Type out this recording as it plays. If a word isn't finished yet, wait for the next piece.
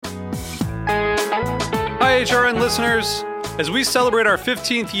HRN listeners. As we celebrate our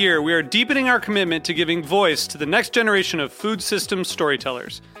 15th year, we are deepening our commitment to giving voice to the next generation of food systems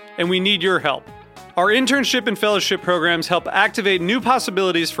storytellers, and we need your help. Our internship and fellowship programs help activate new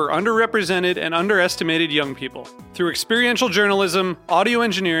possibilities for underrepresented and underestimated young people through experiential journalism, audio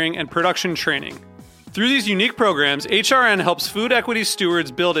engineering, and production training. Through these unique programs, HRN helps food equity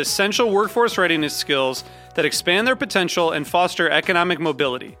stewards build essential workforce readiness skills that expand their potential and foster economic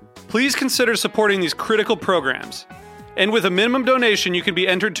mobility. Please consider supporting these critical programs. And with a minimum donation, you can be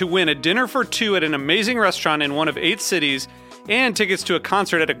entered to win a dinner for two at an amazing restaurant in one of 8 cities and tickets to a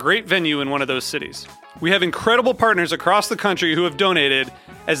concert at a great venue in one of those cities. We have incredible partners across the country who have donated,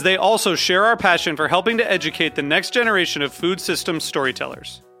 as they also share our passion for helping to educate the next generation of food systems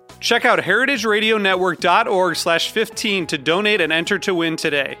storytellers. Check out heritageradionetwork.org/15 to donate and enter to win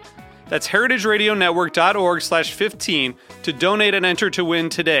today. That's heritageradionetwork.org/15 to donate and enter to win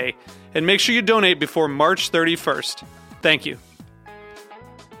today. And make sure you donate before March 31st. Thank you.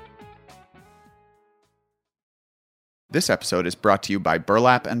 This episode is brought to you by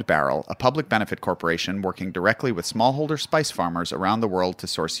Burlap and Barrel, a public benefit corporation working directly with smallholder spice farmers around the world to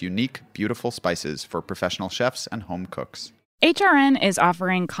source unique, beautiful spices for professional chefs and home cooks. HRN is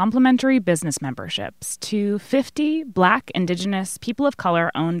offering complimentary business memberships to 50 Black, Indigenous, people of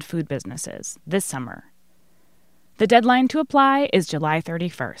color-owned food businesses this summer. The deadline to apply is July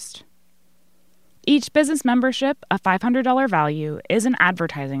 31st. Each business membership, a $500 value, is an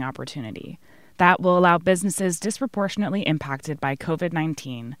advertising opportunity that will allow businesses disproportionately impacted by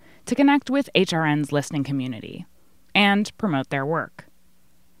COVID-19 to connect with HRN's listening community and promote their work.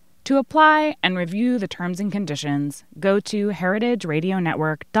 To apply and review the terms and conditions, go to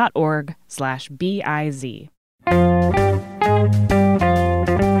heritageradionetwork.org/BIZ.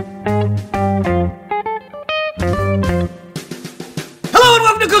 Hello and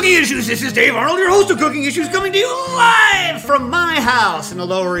welcome to Cooking Issues. This is Dave Arnold, your host of Cooking Issues, coming to you live from my house in the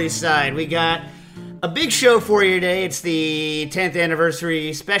Lower East Side. We got a big show for you today. It's the 10th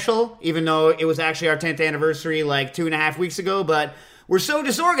anniversary special, even though it was actually our 10th anniversary like 2.5 weeks ago, but we're so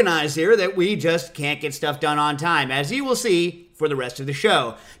disorganized here that we just can't get stuff done on time, as you will see for the rest of the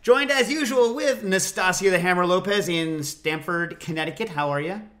show. Joined as usual with Nastasia the Hammer Lopez in Stamford, Connecticut. How are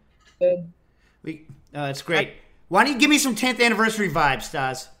you? Good. It's great. Why don't you give me some 10th anniversary vibes,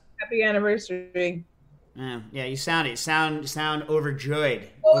 Stas? Happy anniversary. Yeah, you sound overjoyed.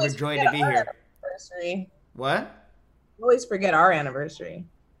 Overjoyed to be here. Anniversary. What? We always forget our anniversary.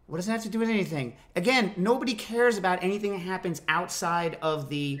 What does that have to do with anything? Again, nobody cares about anything that happens outside of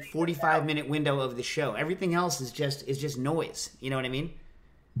the 45-minute window of the show. Everything else is just noise. You know what I mean?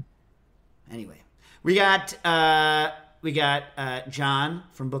 Anyway, we got John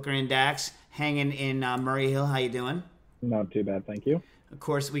from Booker and Dax hanging in Murray Hill. How you doing? Not too bad, thank you. Of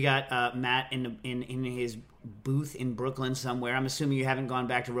course, we got Matt in his booth in Brooklyn somewhere. I'm assuming you haven't gone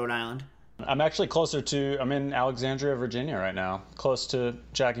back to Rhode Island. I'm actually I'm in Alexandria, Virginia right now, close to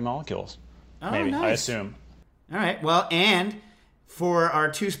Jackie Molecules. Oh, maybe, nice. I assume. All right, well, and for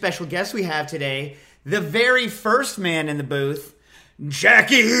our 2 special guests we have today, the very first man in the booth,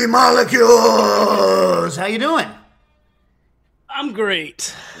 Jackie Molecules. How you doing? I'm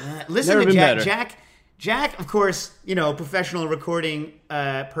great. Listen Never to been Jack. better. Jack, of course, professional recording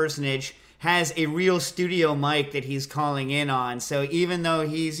personage, has a real studio mic that he's calling in on. So even though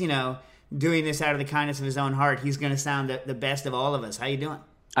he's, doing this out of the kindness of his own heart, he's going to sound the best of all of us. How you doing?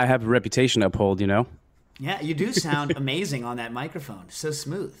 I have a reputation to uphold, Yeah, you do sound amazing on that microphone. So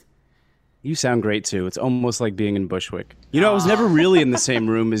smooth. You sound great, too. It's almost like being in Bushwick. I was never really in the same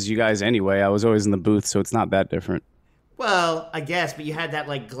room as you guys anyway. I was always in the booth, so it's not that different. Well, I guess, but you had that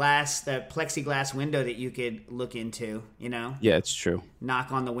that plexiglass window that you could look into, Yeah, it's true.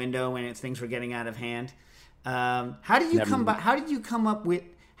 Knock on the window when things were getting out of hand. How did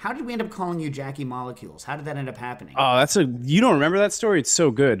we end up calling you Jackie Molecules? How did that end up happening? Oh, you don't remember that story? It's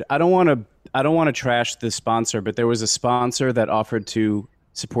so good. I don't want to trash the sponsor, but there was a sponsor that offered to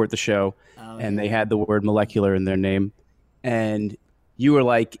support the show, and they had the word molecular in their name, and you were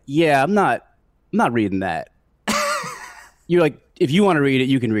like, "Yeah, I'm not reading that." You're like, if you want to read it,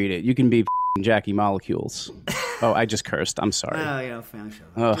 you can read it. You can be Jackie Molecules. Oh, I just cursed. I'm sorry. Family show.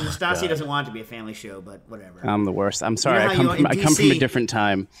 Oh, Stasi doesn't want it to be a family show, but whatever. I'm the worst. I'm sorry. I come from a different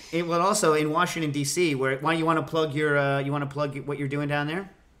time. Also in Washington D.C., why don't you want to plug what you're doing down there?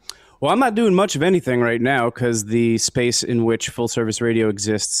 Well, I'm not doing much of anything right now because the space in which Full Service Radio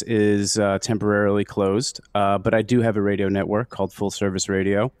exists is temporarily closed. But I do have a radio network called Full Service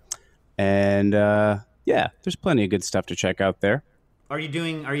Radio, and there's plenty of good stuff to check out there. Are you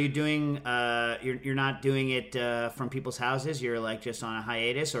doing? You're not doing it from people's houses. You're like just on a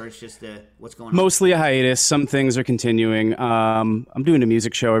hiatus, or it's just what's going on? Mostly a hiatus. Some things are continuing. I'm doing a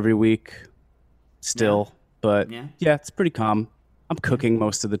music show every week, still, but yeah, it's pretty calm. I'm cooking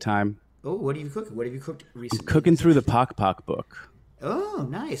most of the time. Oh, what have you cooked? What have you cooked recently? I'm cooking through the Pok Pok book. Oh,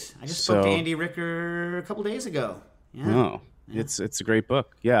 nice! I just spoke to Andy Ricker a couple days ago. Yeah. Oh. Yeah. It's a great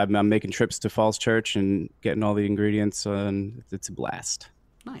book. Yeah, I'm making trips to Falls Church and getting all the ingredients, and it's a blast.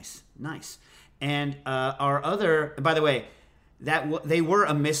 Nice. And our other, by the way, they were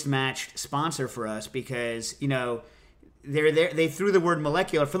a mismatched sponsor for us because they threw the word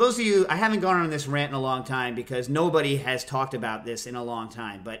molecular. For those of you, I haven't gone on this rant in a long time because nobody has talked about this in a long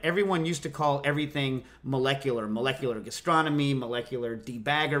time. But everyone used to call everything molecular gastronomy, molecular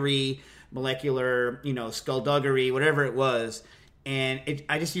debaggery, molecular, skullduggery, whatever it was. And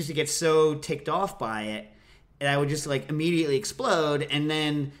I just used to get so ticked off by it. And I would just like immediately explode. And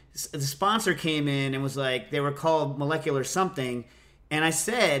then the sponsor came in and was like, they were called molecular something. And I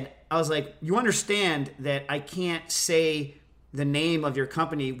was like, you understand that I can't say the name of your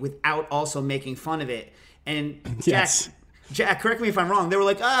company without also making fun of it. And Jack, correct me if I'm wrong. They were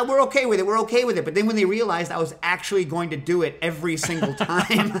like, we're okay with it. But then when they realized I was actually going to do it every single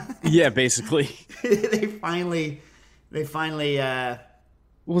time. Yeah, basically. they finally.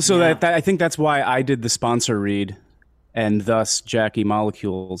 Well, so that I think that's why I did the sponsor read, and thus Jackie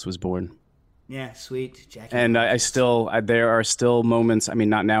Molecules was born. Yeah, sweet Jackie. And there are still moments. I mean,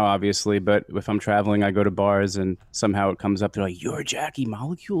 not now, obviously, but if I'm traveling, I go to bars, and somehow it comes up. They're like, "You're Jackie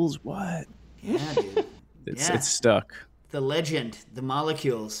Molecules? What?" Yeah, dude. It's stuck. The legend, the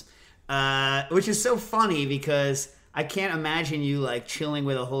Molecules, which is so funny because I can't imagine you like chilling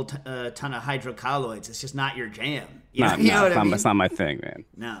with a whole ton of hydrocolloids. It's just not your jam. It's not my thing, man.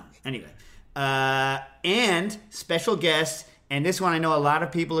 No. Anyway, and special guest, and this one I know a lot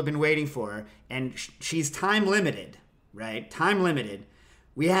of people have been waiting for, and she's time limited, right? Time limited.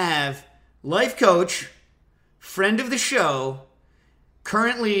 We have life coach, friend of the show,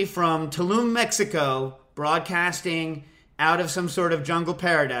 currently from Tulum, Mexico, broadcasting out of some sort of jungle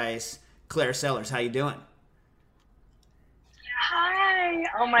paradise, Claire Sellers. How you doing? Hi.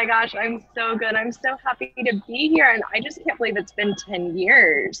 Oh my gosh, I'm so good. I'm so happy to be here. And I just can't believe it's been 10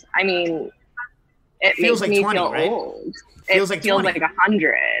 years. I mean, it feels makes like me 20, feel right? old. Feels it like feels 20. like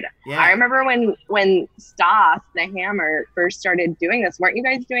 100. Yeah. I remember when Stas, the Hammer, first started doing this. Weren't you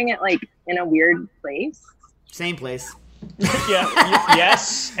guys doing it like in a weird place? Same place.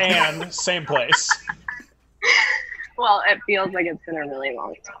 Yes, and same place. Well, it feels like it's been a really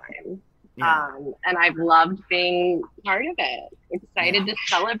long time. Yeah. And I've loved being part of it. Excited to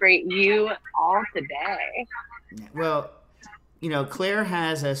celebrate you all today. Well, Claire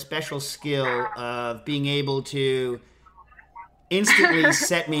has a special skill of being able to instantly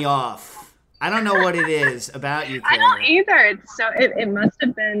set me off. I don't know what it is about you, Claire. I don't either. It must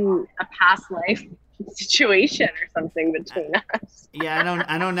have been a past life situation or something between us. Yeah,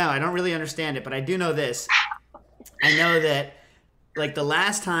 I don't know. I don't really understand it, but I do know this. I know that like the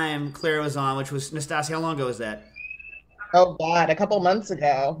last time Claire was on, which was Nastasia, how long ago was that? Oh God, a couple months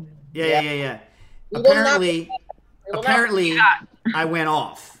ago. Yeah. We Apparently, I went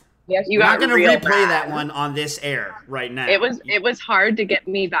off. Yes, You I'm got not going to real replay bad. that one on this air right now. It was hard to get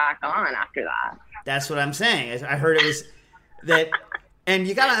me back on after that. That's what I'm saying. I heard it was that, and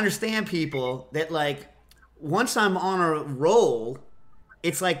you got to understand, people, that like once I'm on a roll,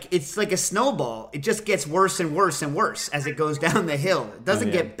 it's like a snowball. It just gets worse and worse and worse as it goes down the hill. It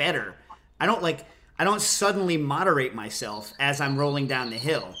doesn't get better. I don't suddenly moderate myself as I'm rolling down the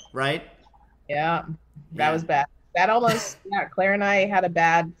hill, right? Yeah, that was bad. That almost, Claire and I had a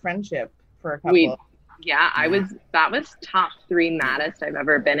bad friendship for a couple. That was top 3 maddest I've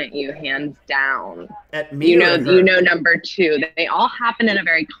ever been at you, hands down. At me, number 2. They all happen in a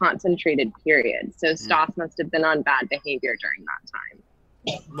very concentrated period. So Stas must have been on bad behavior during that time.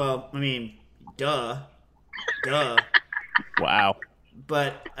 Well, I mean, duh. Wow.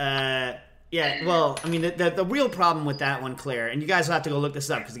 But yeah, well, I mean, the real problem with that one, Claire, and you guys will have to go look this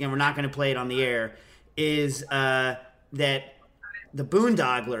up because again, we're not going to play it on the air, is that the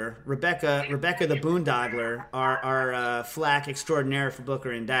Boondogler, Rebecca the Boondogler, our flack extraordinaire for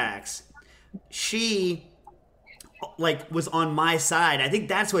Booker and Dax, she like was on my side. I think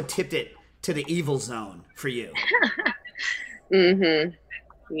that's what tipped it to the evil zone for you. Mm-hmm.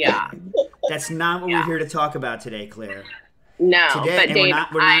 Yeah. That's not what we're here to talk about today, Claire. No, today, but Dave,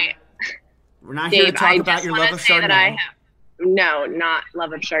 we're not here to talk about your love of Chardonnay. No, not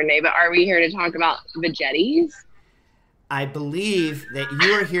love of Chardonnay, but are we here to talk about Vegettis? I believe that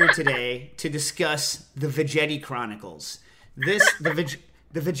you are here today to discuss the Vegetti Chronicles. The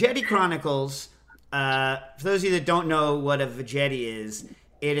Vegetti Chronicles. For those of you that don't know what a Vegetti is,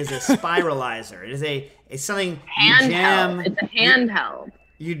 it is a spiralizer. It is it's something you jam. It's a handheld.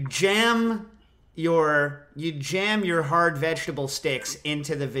 You jam your hard vegetable sticks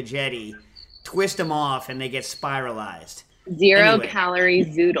into the Vegetti, twist them off, and they get spiralized. Zero calorie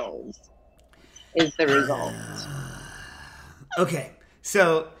zoodles is the result. Okay,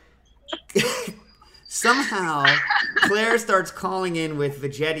 so somehow Claire starts calling in with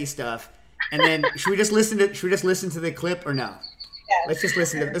Vegetti stuff, and then should we just listen to the clip or no? Yes. Let's just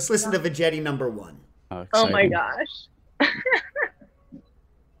listen to Vegetti number 1. Oh my gosh.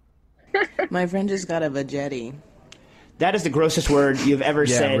 My friend just got a Vegetti. That is the grossest word you've ever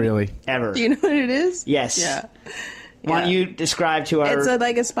said. Really. Ever. Do you know what it is? Yes. Yeah. Why don't you describe to our... It's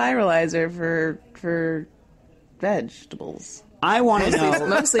like a spiralizer for vegetables. I want to know...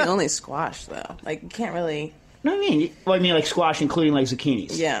 Mostly only squash, though. Like, you can't really... No, I mean like squash, including like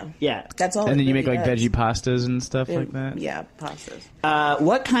zucchinis. Yeah. Yeah. That's all. And then you make really like does. veggie pastas and stuff like that. Yeah, pastas.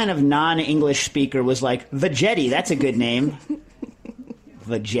 What kind of non-English speaker was like, Vegetti, that's a good name.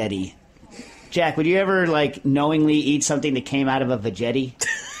 Vegetti. Jack, would you ever like knowingly eat something that came out of a Vegetti?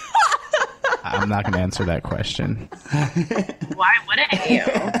 I'm not going to answer that question. Why wouldn't you?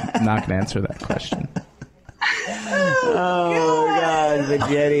 I'm not going to answer that question. Oh, God,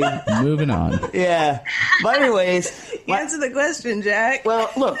 Vegetti. Moving on. Yeah. But anyways... Answer the question, Jack. Well,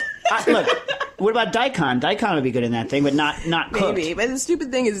 look. What about daikon? Daikon would be good in that thing, but not cooked. Maybe. But the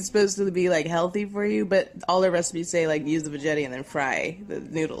stupid thing is it's supposed to be, like, healthy for you, but all the recipes say, like, use the Vegetti and then fry the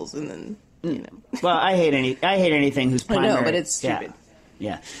noodles and then, you know. Well, I hate anything whose primary... I know, but it's stupid.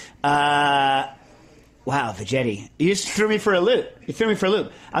 Yeah. Wow, Vegetti. You just threw me for a loop.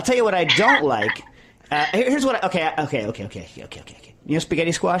 I'll tell you what I don't like... here's what. Okay. You know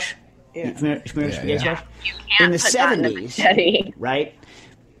spaghetti squash? Yeah. You familiar with spaghetti squash? You can't In the put that in a 70s, Vegetti. right?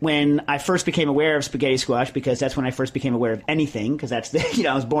 When I first became aware of spaghetti squash, because that's when I first became aware of anything, because that's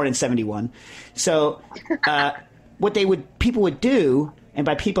I was born in 71. So, what people would do, and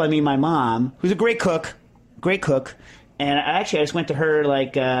by people I mean my mom, who's a great cook, and I just went to her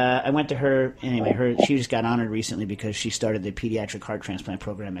she just got honored recently because she started the pediatric heart transplant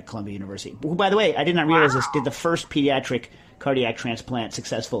program at Columbia University. Who, by the way, I did not realize this, did the first pediatric cardiac transplant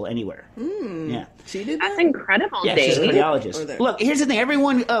successful anywhere. Yeah. She did that? That's incredible, Yeah, Dave. she's a cardiologist. Look, here's the thing.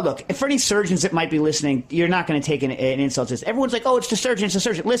 Everyone, look, for any surgeons that might be listening, you're not going to take an insult to this. Everyone's like, oh, it's the surgeon.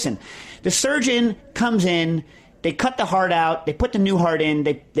 Listen, the surgeon comes in, they cut the heart out, they put the new heart in,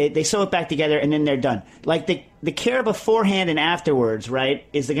 they sew it back together, and then they're done. Like, the care beforehand and afterwards, right,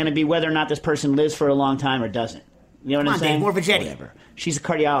 is going to be whether or not this person lives for a long time or doesn't. You know what I'm saying? Dave, more Vegetti. Whatever. She's a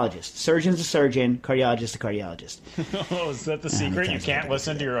cardiologist. Surgeon's a surgeon. Cardiologist a cardiologist. Oh, is that the secret? You can't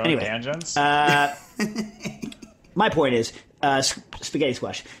listen to your own tangents? My point is spaghetti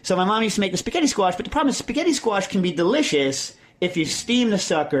squash. So my mom used to make the spaghetti squash, but the problem is spaghetti squash can be delicious if you steam the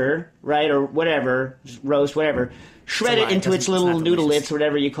sucker, right, or whatever, roast, whatever, shred it into its little noodlets,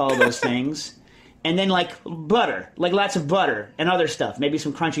 whatever you call those things, and then like butter, like lots of butter and other stuff, maybe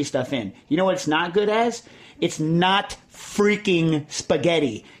some crunchy stuff in. You know what it's not good as? It's not freaking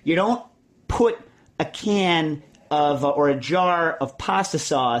spaghetti. You don't put a can of or a jar of pasta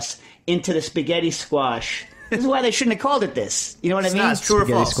sauce into the spaghetti squash. This is why they shouldn't have called it this. You know what I mean? It's true or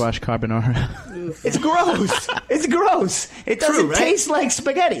Spaghetti false? squash carbonara. It's gross. It's gross. It doesn't taste like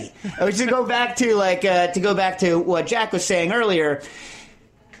spaghetti. To go back to what Jack was saying earlier.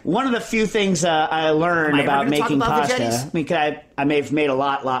 One of the few things I learned about making pasta, Vegettis? I mean, I may have made a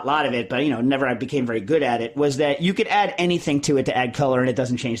lot of it, but never I became very good at it, was that you could add anything to it to add color and it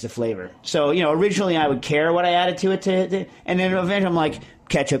doesn't change the flavor. So, originally I would care what I added to it, and then eventually I'm like,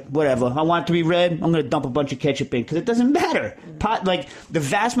 ketchup, whatever. I want it to be red, I'm going to dump a bunch of ketchup in, because it doesn't matter. The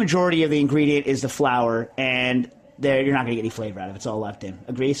vast majority of the ingredient is the flour, and you're not going to get any flavor out of it. It's all left in.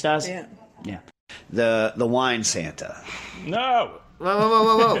 Agree, Stas? Yeah. The wine Santa. No.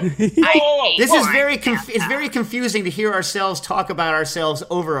 Whoa. This is it's very confusing to hear ourselves talk about ourselves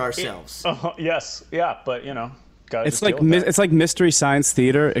over ourselves. Yes, yeah, but It's like Mystery Science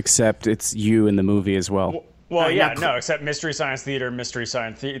Theater, except it's you in the movie as well. Well, except Mystery Science Theater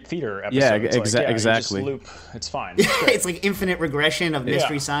Theater episodes. Yeah, You exactly. just loop. It's fine. It's like infinite regression of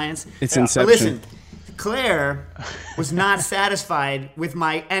Mystery Science. It's Inception. But listen, Claire was not satisfied with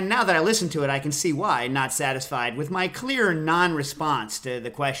and now that I listen to it, I can see why, not satisfied with my clear non-response to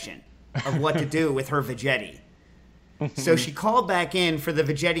the question of what to do with her Vegetti. So she called back in for the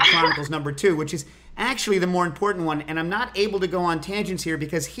Vegetti Chronicles number 2, which is actually the more important one, and I'm not able to go on tangents here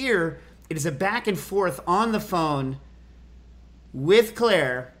because here it is a back and forth on the phone with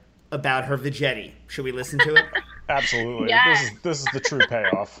Claire about her Vegetti. Should we listen to it? Absolutely. Yes. This is the true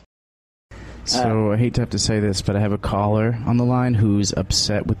payoff. So I hate to have to say this, but I have a caller on the line who's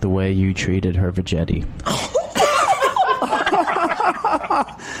upset with the way you treated her Vegetti.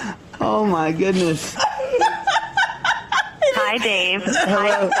 Oh my goodness. Hi, Dave.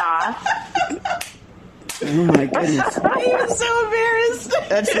 Hi, Doss. Oh my goodness. He was so embarrassed.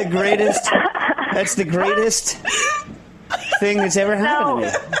 That's the greatest. That's the greatest thing that's ever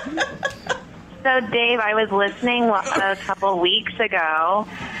happened to me. So, Dave, I was listening a couple weeks ago,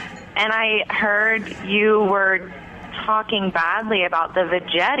 and I heard you were talking badly about the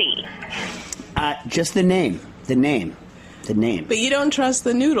Vegetti. Just the name. The name. But you don't trust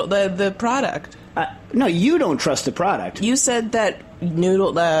the noodle, the product. No, you don't trust the product. You said that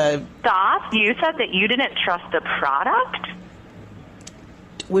noodle. Doss, you said that you didn't trust the product?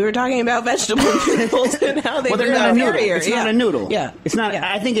 We were talking about vegetable noodles and how they They're were not a noodle. inferior. It's not a noodle. Yeah, it's not.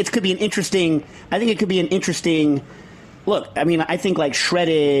 Yeah. I think it could be an interesting. Look, I mean, I think like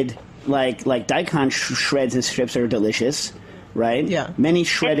shredded, like daikon shreds and strips are delicious, right? Yeah. Many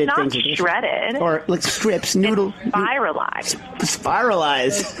shredded It's not things are delicious. shredded. Or like strips, noodle. Spiralized.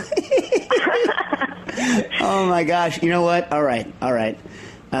 Spiralized. Oh my gosh! You know what? All right.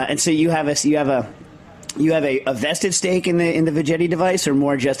 And so you have a vested stake in the Vegetti device, or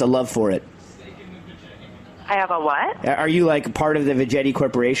more just a love for it? I have a what? Are you like part of the Vegetti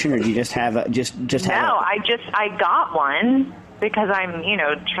Corporation, or do you just have have? No, I got one because I'm,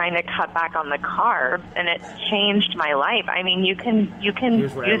 trying to cut back on the carbs, and it changed my life. I mean, you can use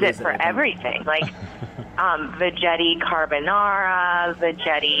it for everything, like Vegetti carbonara,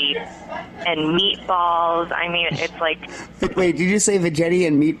 Vegetti and meatballs. I mean, it's like. Wait, did you say Vegetti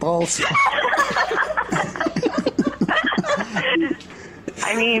and meatballs?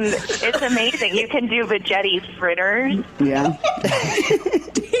 I mean, it's amazing. You can do Vegetti fritters. Yeah.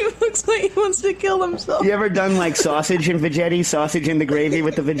 He looks like he wants to kill himself. You ever done like sausage and Vegetti, sausage in the gravy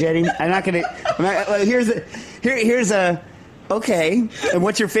with the Vegetti? Here's a. Okay. And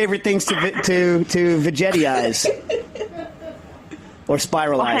what's your favorite things to Vegetti-ize? Or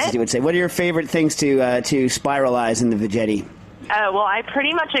spiralize, as you would say. What are your favorite things to spiralize in the Vegetti? Well, I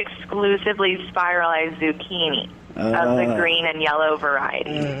pretty much exclusively spiralize zucchini of the green and yellow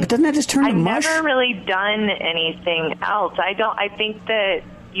variety. But doesn't that just turn to mush? I've never really done anything else. I think that,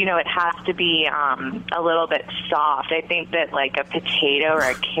 it has to be a little bit soft. I think that like a potato or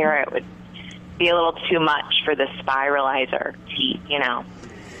a carrot would be a little too much for the spiralizer heat, Now,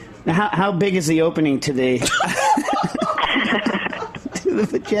 how big is the opening to the to the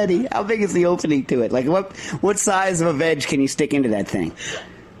Vegetti? How big is the opening to it? Like what size of a veg can you stick into that thing?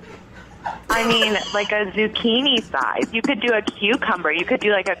 I mean, like a zucchini size. You could do a cucumber. You could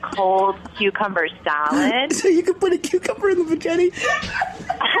do like a cold cucumber salad. So you could put a cucumber in the Vegetti?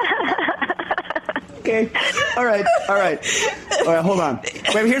 Okay. All right. Hold on.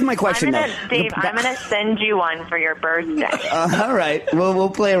 Wait, here's my question, Dave, I'm going to send you one for your birthday. All right. We'll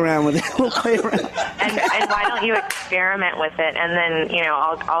play around with it. We'll play around. And why don't you experiment with it, and then,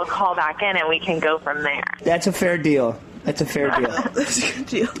 I'll call back in and we can go from there. That's a fair deal. That's a fair deal. That's a good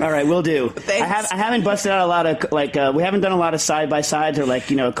deal. All right, we'll do. Thanks. I haven't busted out a lot of, we haven't done a lot of side-by-sides or,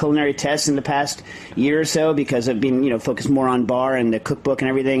 culinary tests in the past year or so because I've been, focused more on bar and the cookbook and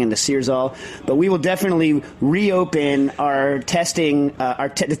everything and the Searsall. But we will definitely reopen our testing,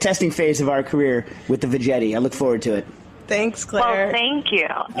 the testing phase of our career with the Vegetti. I look forward to it. Thanks, Claire. Well, thank you.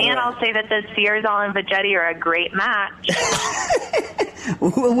 And I'll say that the Searsall and Vegetti are a great match.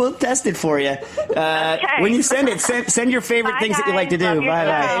 We'll test it for you. Okay. When you send it, send your favorite things that you like to do. Love your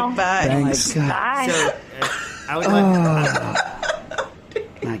Bye. show. Bye. Thanks. Bye. So, I would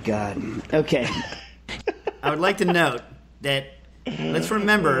my God. Okay. I would like to note that let's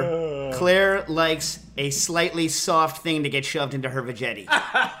remember Claire likes a slightly soft thing to get shoved into her Vegetti.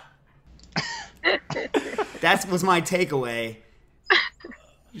 That was my takeaway.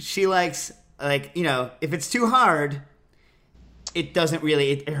 She likes, if it's too hard, it doesn't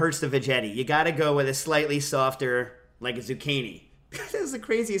really, it hurts the Vegetti. You got to go with a slightly softer, like a zucchini. That was the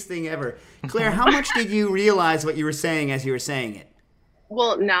craziest thing ever. Claire, how much did you realize what you were saying as you were saying it?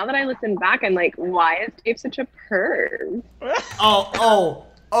 Well, now that I listen back, I'm like, why is Dave such a perv?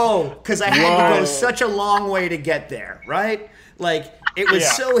 Because I had to go such a long way to get there, right? Like, it was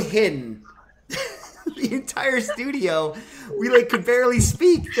so hidden. The entire studio, we could barely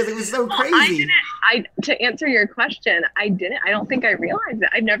speak because it was so crazy. To answer your question, I don't think I realized it.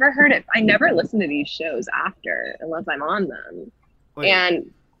 I've never heard it. I never listen to these shows after unless I'm on them. Wait.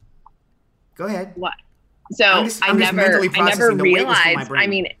 And go ahead. What? So I'm just mentally processing the weightness of my brain. I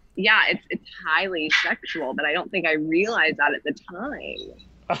mean, yeah, it's highly sexual, but I don't think I realized that at the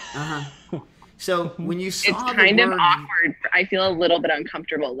time. So when you saw It's the kind of word, awkward. I feel a little bit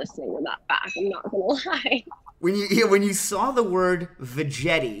uncomfortable listening to that back. I'm not gonna lie. when you saw the word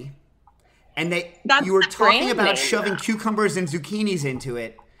Vegetti, and That's you were the talking brand about name, shoving though. cucumbers and zucchinis into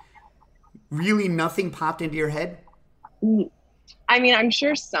it, really nothing popped into your head? I mean, I'm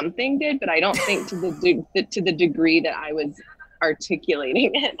sure something did, but I don't think to the degree that I was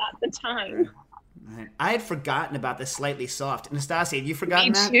articulating it at the time. I had forgotten about the slightly soft. Nastasia, had you forgotten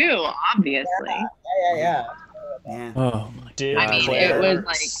Me that? too, obviously. Yeah. Yeah. Oh, Did I mean, Claire it was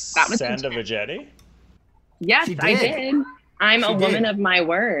like that was send a intense. Vegetti? Yes, She I did. did. I'm She a woman did. of my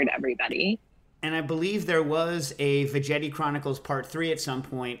word, everybody. And I believe there was a Vegetti Chronicles Part 3 at some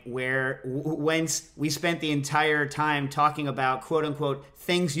point where whence we spent the entire time talking about, quote unquote,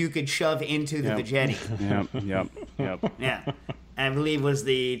 things you could shove into the Vegetti. Yep. Yeah. I believe was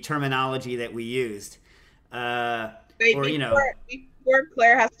the terminology that we used. Wait, Or, before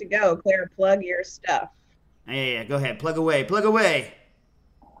Claire has to go, Claire, plug your stuff. Yeah, go ahead. Plug away.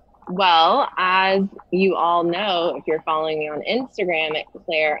 Well, as you all know, if you're following me on Instagram at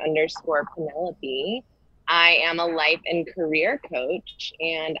Claire_Penelope, I am a life and career coach,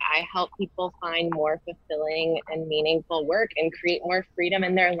 and I help people find more fulfilling and meaningful work and create more freedom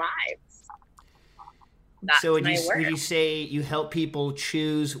in their lives. That's So would my work. you say you help people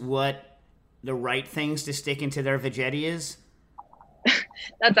choose what the right things to stick into their Vegetti is?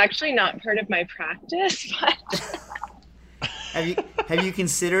 That's actually not part of my practice, but Have you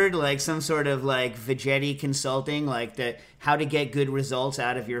considered like some sort of like Vegetti consulting, like how to get good results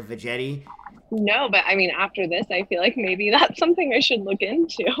out of your Vegetti? no, but I mean, after this, I feel like maybe that's something I should look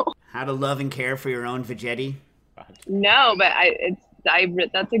into. How to love and care for your own Vegetti? No, but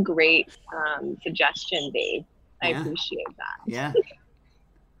that's a great suggestion, Dave. I Yeah. appreciate that. Yeah.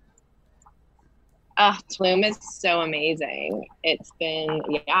 Tulum is so amazing. It's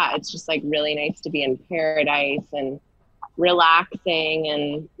just like really nice to be in paradise and relaxing,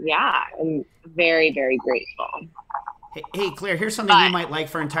 and I'm very, very grateful. Hey, Claire, here's something you might like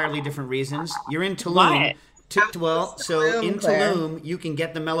for entirely different reasons. You're in Tulum. In Tulum, you can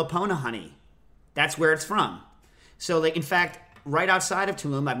get the Melipona honey. That's where it's from. So, like, in fact, right outside of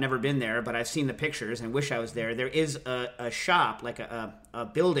Tulum, I've never been there, but I've seen the pictures and wish I was there. There is a shop, like a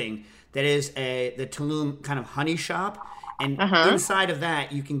building, that is the Tulum kind of honey shop. And inside of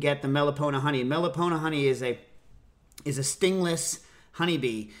that, you can get the Melipona honey. Melipona honey is a stingless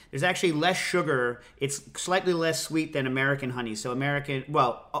honeybee. There's actually less sugar. It's slightly less sweet than American honey. So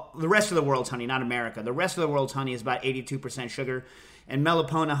the rest of the world's honey, not America. The rest of the world's honey is about 82% sugar. And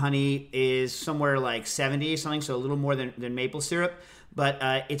Melipona honey is somewhere like 70 something, so a little more than maple syrup. But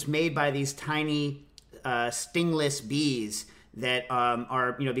it's made by these tiny stingless bees that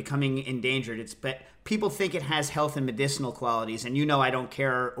are becoming endangered. But people think it has health and medicinal qualities, and I don't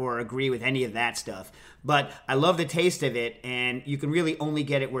care or agree with any of that stuff. But I love the taste of it, and you can really only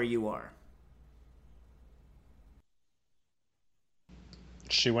get it where you are.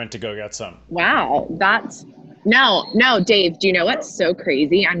 She went to go get some. Wow, no, Dave. Do you know what's so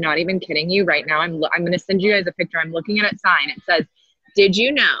crazy? I'm not even kidding you. Right now, I'm going to send you guys a picture. I'm looking at a sign. It says, "Did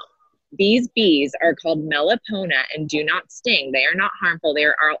you know these bees are called Melipona and do not sting? They are not harmful. They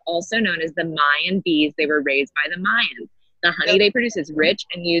are also known as the Mayan bees. They were raised by the Mayans. The honey they produce is rich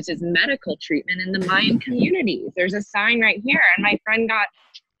and used as medical treatment in the Mayan communities." There's a sign right here, and my friend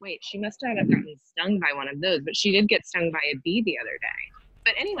she must have gotten stung by one of those, but she did get stung by a bee the other day.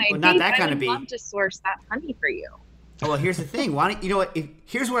 But anyway, Well, not Dave, that I kind would of bee. love to source that honey for you. Oh, well, here's the thing.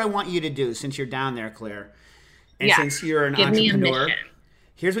 Here's what I want you to do since you're down there, Claire, and Yeah. since you're an Give me a entrepreneur. mission.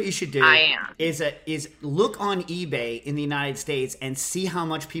 Here's what you should do. I am. Is look on eBay in the United States and see how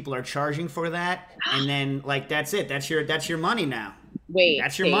much people are charging for that, and then that's it. That's your money now. Wait,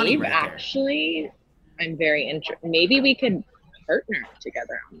 That's your money Dave, right there. actually, I'm very interested. Maybe we could partner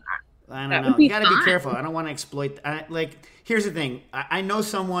together on that. I That don't would know. be You got to be fun. careful. I don't want to exploit. Here's the thing. I know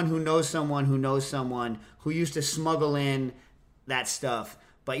someone who knows someone who knows someone who used to smuggle in that stuff.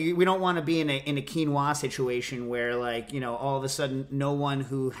 But we don't want to be in a quinoa situation where all of a sudden no one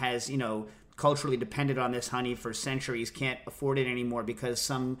who has culturally depended on this honey for centuries can't afford it anymore because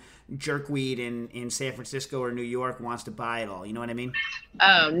some jerkweed in San Francisco or New York wants to buy it all. You know what I mean?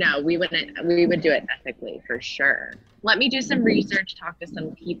 Oh no, we wouldn't. We would do it ethically for sure. Let me do some research, talk to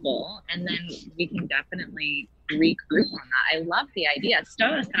some people, and then we can definitely regroup on that. I love the idea.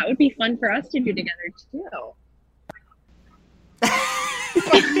 Stos, that would be fun for us to do together too.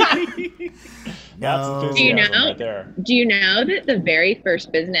 That's No. enthusiasm right there. Do you know that the very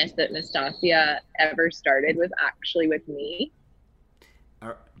first business that Nastasia ever started was actually with me?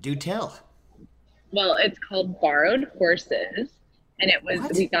 Do tell. Well, it's called Borrowed Horses, And it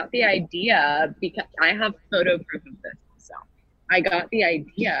was, we got the idea because I have photo proof of this. So I got the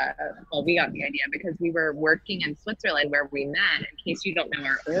idea, we got the idea because we were working in Switzerland where we met. In case you don't know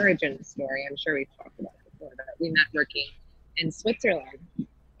our origin story, I'm sure we've talked about it before, but we met working in Switzerland.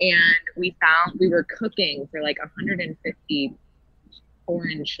 And we were cooking for like 150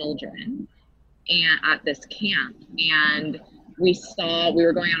 foreign children at this camp. And we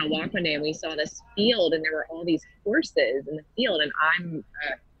were going on a walk one day and we saw this field and there were all these horses in the field. And I'm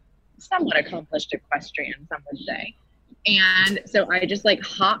a somewhat accomplished equestrian, some would say. And so I just like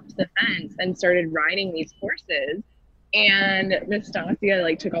hopped the fence and started riding these horses. And Nastasia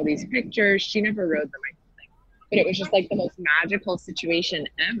like took all these pictures. She never rode them, I think. But it was just like the most magical situation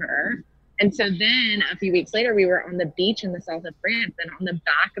ever. And so then a few weeks later, we were on the beach in the south of France, and on the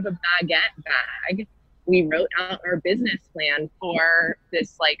back of a baguette bag, we wrote out our business plan for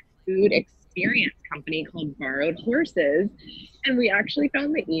this like food experience company called Borrowed Horses. And we actually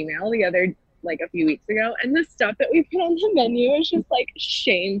found the email a few weeks ago, and the stuff that we put on the menu is just like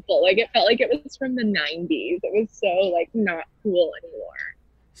shameful. Like it felt like it was from the 90s. It was so like not cool anymore.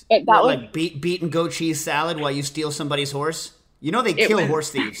 But that was like beet and goat cheese salad while you steal somebody's horse. You know they kill horse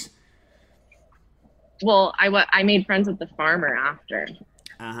thieves. Well, I made friends with the farmer after.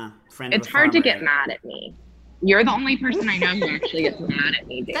 It's hard to get mad at me. You're the only person I know who actually gets mad at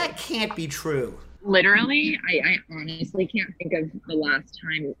me, Dave. That can't be true. Literally, I honestly can't think of the last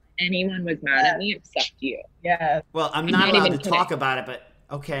time anyone was mad at me except you. Yeah. Well, I'm not allowed to talk about it, but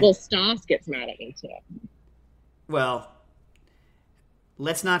okay. Well, Stas gets mad at me too. Well,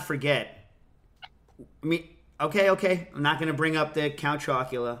 let's not forget. I mean, okay. I'm not going to bring up the Count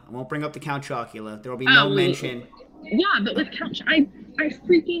Chocula. I won't bring up the Count Chocula. There will be no mention. Yeah, but with Count, I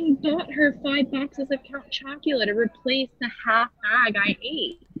freaking bought her 5 boxes of Count Chocula to replace the half bag I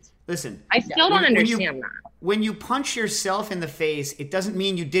ate. Listen, I still don't understand that. When you punch yourself in the face, it doesn't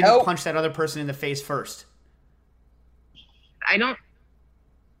mean you didn't punch that other person in the face first. I don't.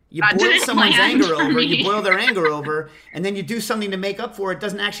 You boil someone's anger over, you boil their anger over, and then you do something to make up for it.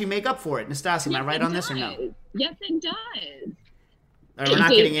 Doesn't actually make up for it. Nastasia, am I right on this or no? Yes, it does. All right, we're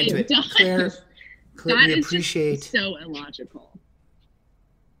not getting into it. Claire, that we is appreciate. Just so illogical.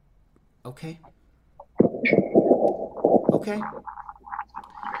 Okay.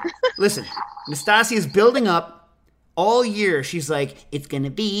 Listen, Nastasia is building up all year. She's like, it's going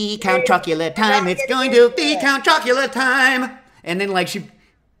to be Count Chocula time. It's going to be Count Chocula time. And then like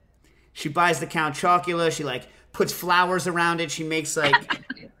she buys the Count Chocula. She like puts flowers around it. She makes like,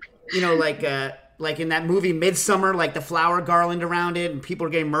 like in that movie Midsummer, like the flower garland around it, and people are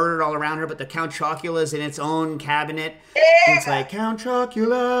getting murdered all around her, but the Count Chocula is in its own cabinet. And it's like, Count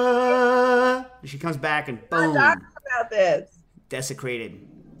Chocula. And she comes back and boom. Talk about this. Desecrated.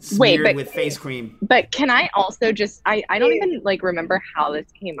 Smeared with face cream. But can I also just, I don't even like remember how this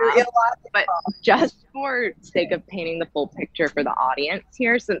came up, but just for sake of painting the full picture for the audience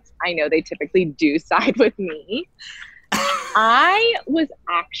here, since I know they typically do side with me, I was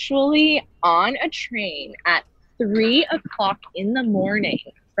actually on a train at 3:00 in the morning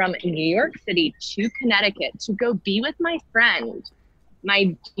from New York City to Connecticut to go be with my friend,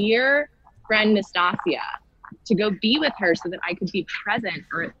 my dear friend Nastasia, to go be with her so that I could be present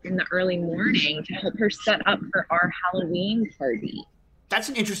in the early morning to help her set up for our Halloween party. That's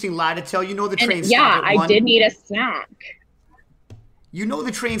an interesting lie to tell. You know the train stopped at 1. Yeah, I did need a snack. You know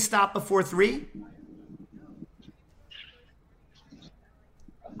the train stopped before 3?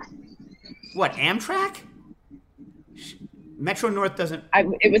 What, Amtrak? Metro North doesn't...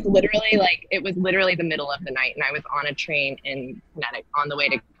 It was literally the middle of the night, and I was on a train in Connecticut, on the way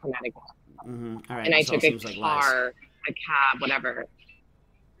to Connecticut. Mm-hmm. All right, and I took a car, a cab, whatever.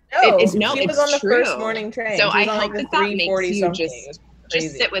 No, she was on the first morning train. So I hope that makes you just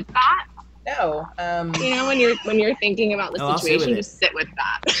sit with that. No, you know, when you're thinking about the situation, just sit with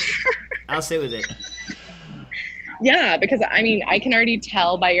that. I'll sit with it. Yeah, because I mean, I can already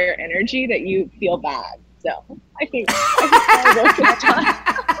tell by your energy that you feel bad. So I think I'll work this time.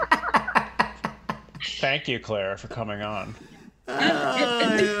 Thank you, Claire, for coming on.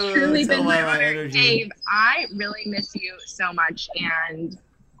 It's truly been my honor, Dave. I really miss you so much, and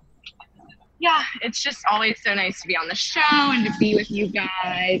yeah, it's just always so nice to be on the show and to be with you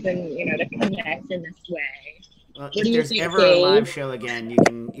guys, and to connect in this way. Well, if there's ever a live show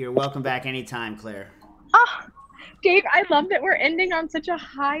again, you're welcome back anytime, Claire. Oh, Dave, I love that we're ending on such a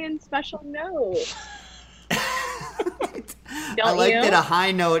high and special note. I like that a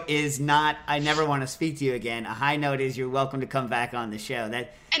high note is not, I never want to speak to you again. A high note is you're welcome to come back on the show.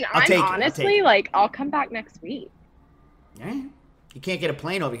 I'll come back next week. All right. You can't get a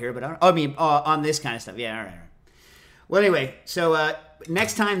plane over here, but on this kind of stuff. Yeah, all right. Well, anyway, so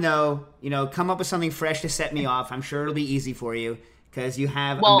next time, though, come up with something fresh to set me off. I'm sure it'll be easy for you because you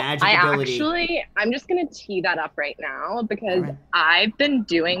have a magic ability. I'm just going to tee that up right now because I've been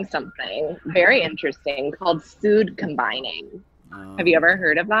doing something very interesting called food combining. Have you ever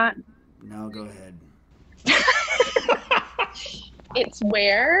heard of that? No, go ahead. It's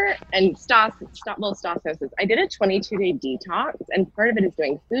where, and Stas knows this. I did a 22-day detox, and part of it is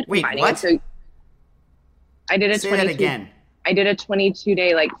doing food combining. Wait, what? So I did a Say that again. I did a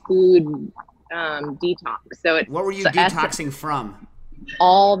 22-day food detox. So it's what were you detoxing from?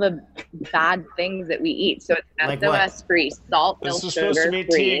 All the bad things that we eat. So it's Like SOS free, salt, milk, This is sugar supposed to be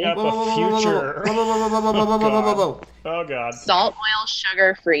free. teeing up a future. Whoa. Oh God. Salt, oil,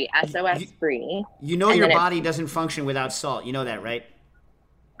 sugar free, SOS free. You know your body doesn't function without salt. You know that, right?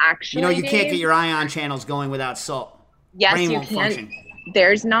 Actually, you can't get your ion channels going without salt. Yes, Brain you won't can. function.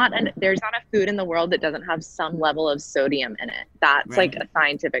 There's not a food in the world that doesn't have some level of sodium in it. That's like a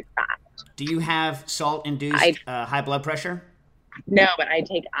scientific fact. Do you have salt-induced high blood pressure? No, but I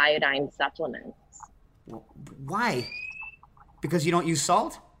take iodine supplements. Why? Because you don't use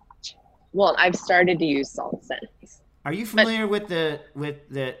salt? Well, I've started to use salt since. Are you familiar with the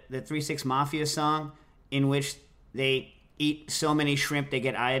 3-6 Mafia song in which they eat so many shrimp they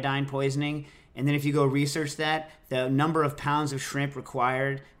get iodine poisoning? And then if you go research that, the number of pounds of shrimp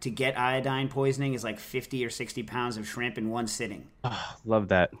required to get iodine poisoning is like 50 or 60 pounds of shrimp in one sitting. Oh, love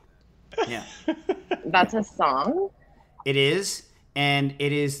that. Yeah. That's a song? It is, and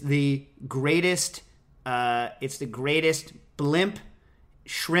it is the greatest. It's the greatest blimp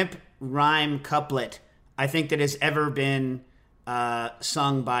shrimp rhyme couplet I think that has ever been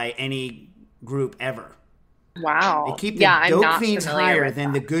sung by any group ever. Wow. They keep the dope fiends higher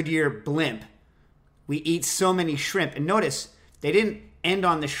than the Goodyear blimp. We eat so many shrimp, and notice they didn't end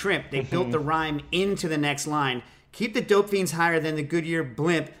on the shrimp. They built the rhyme into the next line. Keep the dope fiends higher than the Goodyear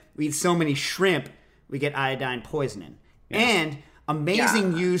blimp. We eat so many shrimp, we get iodine poisoning. Yeah. And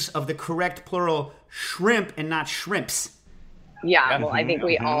amazing use of the correct plural shrimp and not shrimps. Yeah, well, I think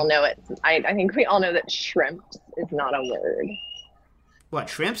we all know it. I think we all know that shrimps is not a word. What,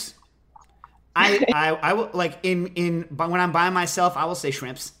 shrimps? I will, like, when I'm by myself, I will say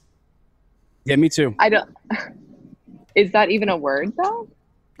shrimps. Yeah, me too. Is that even a word, though?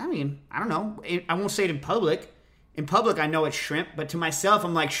 I mean, I don't know. I won't say it in public. In public, I know it's shrimp, but to myself,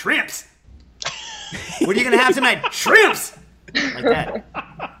 I'm like, shrimps! What are you going to have tonight? Shrimps! Like that.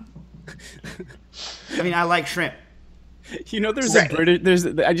 I mean, I like shrimp. You know,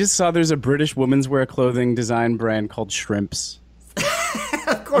 I just saw there's a British women's wear clothing design brand called Shrimps.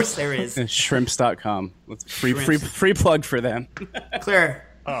 Of course there is. Shrimps.com. Free plug for them. Claire.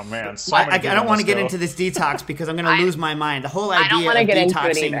 Oh man, I don't want to get into this detox because I'm going to lose my mind. The whole idea I don't want to of get detoxing,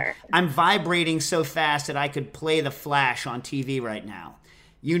 into it either. I'm vibrating so fast that I could play The Flash on TV right now.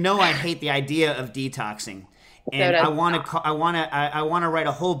 You know I hate the idea of detoxing. And I want to write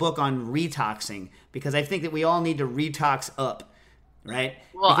a whole book on retoxing because I think that we all need to retox up, right?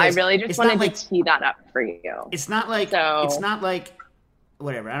 Well, because I really just wanted to tee that up for you. It's not like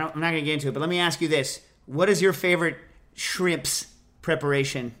whatever. I'm not going to get into it, but let me ask you this: what is your favorite shrimps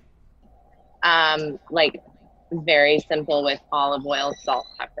preparation? Like very simple with olive oil, salt,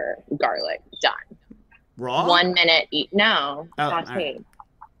 pepper, garlic. Done. Raw? 1 minute eat. No, sauteed.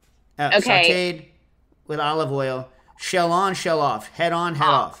 Okay. Sauteed with olive oil. Shell on, shell off. Head on, head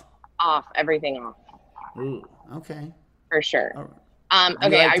off. Off. Everything off. Ooh, okay. For sure. Right.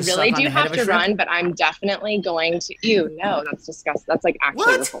 Okay, I really do have to run, but I'm definitely going to. No, that's disgusting. That's like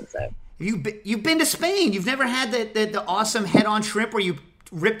actually repulsive. You've been to Spain. You've never had the awesome head-on shrimp where you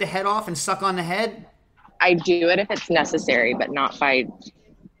rip the head off and suck on the head? I do it if it's necessary, but not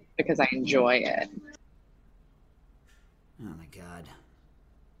because I enjoy it. Oh my God.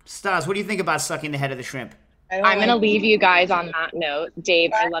 Stas, what do you think about sucking the head of the shrimp? I'm going to leave you guys on that note.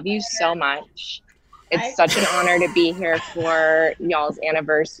 Dave, I love you so much. It's such an honor to be here for y'all's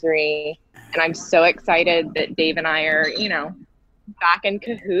anniversary. And I'm so excited that Dave and I are, back in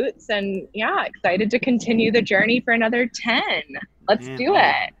cahoots and excited to continue the journey for another 10. Let's do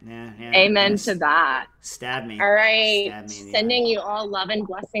it. Yeah, Amen to that. Stab me. All right. Sending you all love and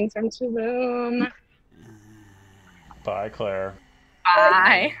blessings from Tulum. Bye, Claire.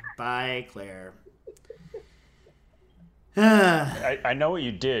 Bye. Bye, Claire. I know what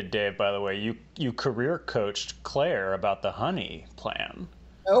you did, Dave, by the way. You career coached Claire about the honey plan.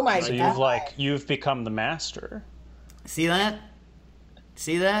 Oh my God. So you've become the master. See that?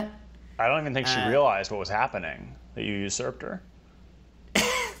 I don't even think she realized what was happening, that you usurped her.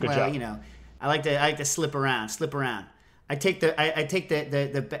 Good job. I like to slip around. I take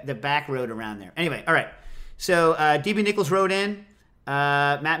the back road around there. Anyway, all right. So DB Nichols wrote in,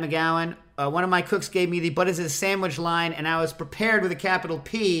 Matt McGowan, one of my cooks gave me the "but is it a sandwich" line, and I was prepared with a capital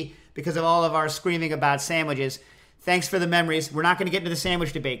P because of all of our screaming about sandwiches. Thanks for the memories. We're not going to get into the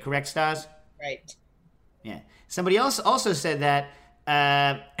sandwich debate, correct, Stas? Right. Yeah. Somebody else also said that.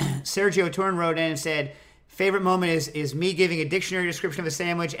 Sergio Torn wrote in and said, favorite moment is me giving a dictionary description of a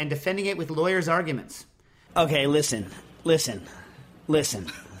sandwich and defending it with lawyers' arguments. Okay, listen.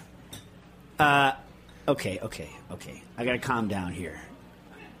 Okay. I gotta calm down here.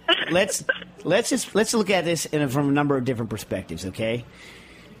 Let's look at this from a number of different perspectives, okay?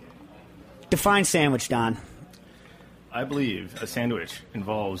 Define sandwich, Don. I believe a sandwich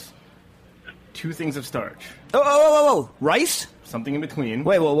involves 2 things of starch. Oh. Rice? Something in between.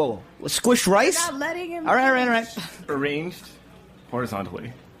 Wait, whoa. Squished rice? You're not letting him. All right. Arranged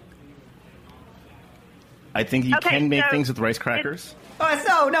horizontally. I think you can make things with rice crackers.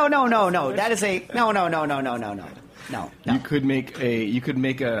 Oh, no. That is a no. You could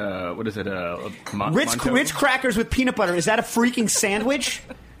make a what is it? Ritz crackers with peanut butter. Is that a freaking sandwich?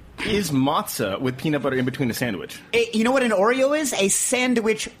 Is matzah with peanut butter in between a sandwich? You know what an Oreo is? A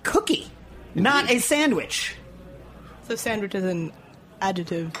sandwich cookie, not a sandwich. So sandwich is an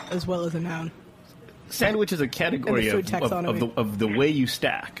adjective as well as a noun. Sandwich is a category of the way you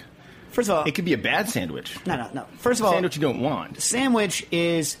stack. First of all, it could be a bad sandwich. No. First of all, sandwich you don't want. Sandwich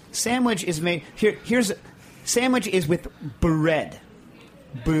is made sandwich is with bread.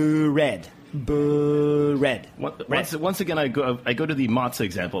 Once again, I go to the matzah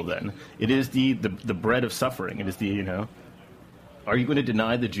example. Then it is the bread of suffering. It is the Are you going to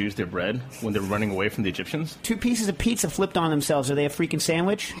deny the Jews their bread when they're running away from the Egyptians? 2 pieces of pizza flipped on themselves. Are they a freaking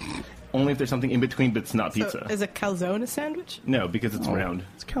sandwich? Only if there's something in between, but it's not pizza. So is a calzone a sandwich? No, because it's round.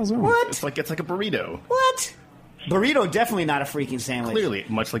 It's calzone. What? It's like a burrito. What? Burrito definitely not a freaking sandwich. Clearly,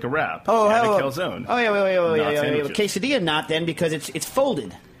 much like a wrap. A calzone. Oh yeah, wait. Quesadilla not then because it's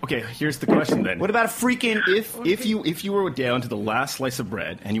folded. Okay, here's the question then. What about a freaking if you were down to the last slice of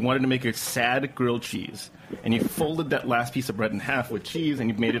bread and you wanted to make a sad grilled cheese and you folded that last piece of bread in half with cheese and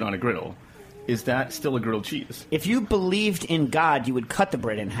you made it on a griddle, is that still a grilled cheese? If you believed in God, you would cut the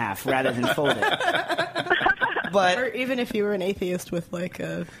bread in half rather than fold it. Or even if you were an atheist with like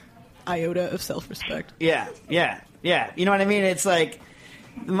a iota of self-respect. Yeah. You know what I mean? It's like...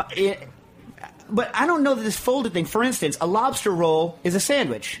 But I don't know that this folded thing. For instance, a lobster roll is a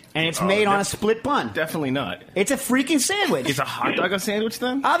sandwich, and it's made on a split bun. Definitely not. It's a freaking sandwich. Is a hot dog a sandwich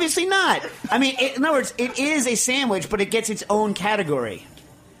then? Obviously not. I mean, in other words, it is a sandwich, but it gets its own category,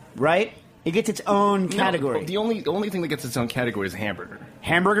 right? It gets its own category. No, the only thing that gets its own category is a hamburger.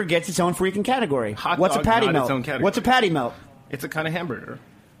 Hamburger gets its own freaking category. What's a patty not melt? Its own category. What's a patty melt? It's a kind of hamburger.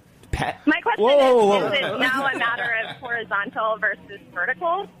 My question is it now a matter of horizontal versus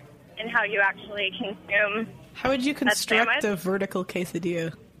vertical? And how you actually consume. How would you construct a vertical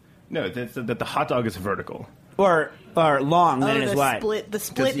quesadilla? No, that the hot dog is vertical. Or long, then it is wide. The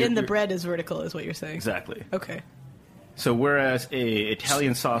split in the bread is vertical, is what you're saying. Exactly. Okay. So whereas a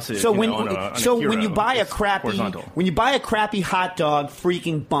Italian sausage, when you buy a crappy hot dog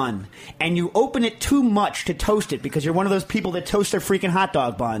freaking bun and you open it too much to toast it because you're one of those people that toast their freaking hot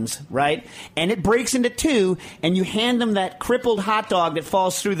dog buns, right? And it breaks into 2 and you hand them that crippled hot dog that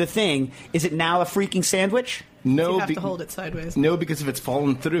falls through the thing, is it now a freaking sandwich? No, you have to hold it sideways. No, because if it's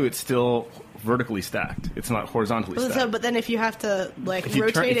fallen through, it's still vertically stacked. It's not horizontally stacked. So, but then if you have to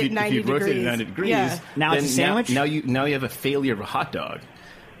rotate it 90 degrees, yeah. Now it's a sandwich. Now you have a failure of a hot dog.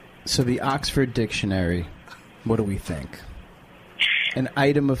 So the Oxford Dictionary, what do we think? An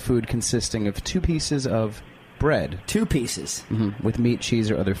item of food consisting of 2 pieces of bread. 2 pieces. Mm-hmm, with meat,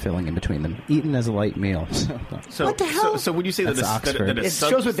 cheese, or other filling in between them. Eaten as a light meal. So what the hell? So would you say that it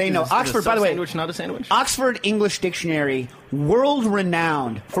shows what they know. Oxford, by the way, sandwich, not a sandwich? Oxford English Dictionary, world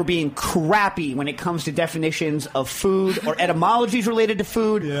renowned for being crappy when it comes to definitions of food or etymologies related to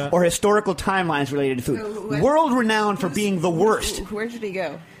food or historical timelines related to food. So world renowned for being the worst. Where should he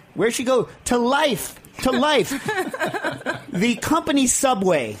go? Where'd she go? To life. The company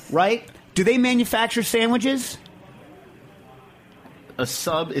Subway, right? Do they manufacture sandwiches? A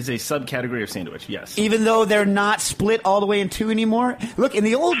sub is a subcategory of sandwich, yes. Even though they're not split all the way in 2 anymore? Look, in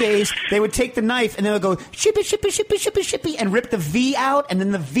the old days, they would take the knife and they would go, shippy, and rip the V out, and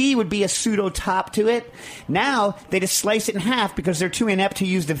then the V would be a pseudo top to it. Now, they just slice it in half because they're too inept to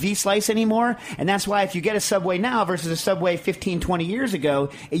use the V slice anymore, and that's why if you get a Subway now versus a Subway 15, 20 years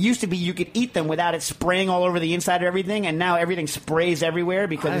ago, it used to be you could eat them without it spraying all over the inside of everything, and now everything sprays everywhere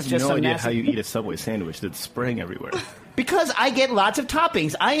because it's just so nasty. I have no idea how you eat a Subway sandwich that's spraying everywhere. Because I get lots of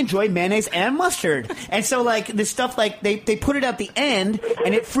toppings. I enjoy mayonnaise and mustard. And so, like, this stuff, like, they put it at the end,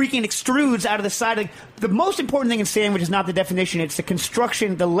 and it freaking extrudes out of the side. Like, the most important thing in sandwich is not the definition. It's the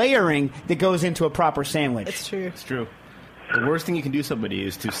construction, the layering that goes into a proper sandwich. It's true. It's true. The worst thing you can do to somebody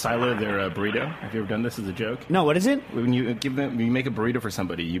is to silo their burrito. Have you ever done this as a joke? No, what is it? When you make a burrito for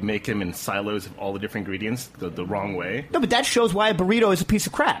somebody, you make them in silos of all the different ingredients the wrong way. No, but that shows why a burrito is a piece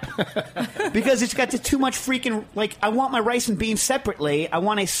of crap. Because it's got too much freaking, like, I want my rice and beans separately. I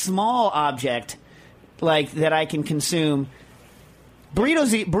want a small object, like, that I can consume.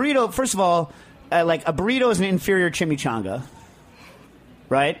 Burrito, first of all, like, a burrito is an inferior chimichanga,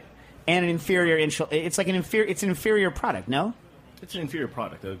 right? And an inferior it's like it's an inferior product, no? It's an inferior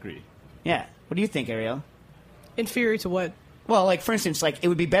product, I agree. Yeah. What do you think, Ariel? Inferior to what? Well, like, for instance, like, it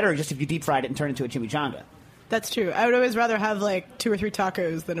would be better just if you deep fried it and turned it into a chimichanga. That's true. I would always rather have like 2 or 3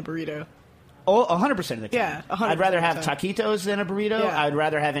 tacos than a burrito. Oh, 100% of the time. Yeah, 100% I'd rather have of the time. taquitos than a burrito. Yeah. I'd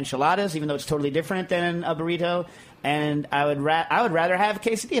rather have enchiladas, even though it's totally different than a burrito. And I would rather have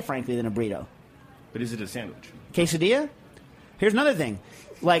quesadilla, frankly, than a burrito. But is it a sandwich? Quesadilla? Here's another thing.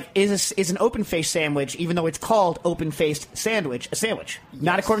 Like, is an open-faced sandwich, even though it's called open-faced sandwich, a sandwich? Yes.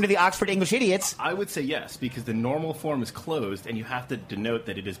 Not according to the Oxford English idiots. I would say yes, because the normal form is closed, and you have to denote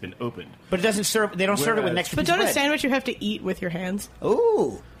that it has been opened. But it doesn't serve. They don't serve it with an extra But piece of don't a bread. sandwich you have to eat with your hands?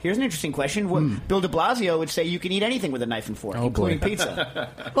 Ooh, here's an interesting question. Bill de Blasio would say you can eat anything with a knife and fork, including pizza.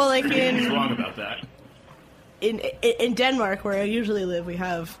 Well, like He's wrong about that. In Denmark, where I usually live, we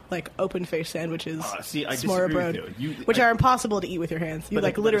have like open-faced sandwiches, See, I disagree with you. which are impossible to eat with your hands. You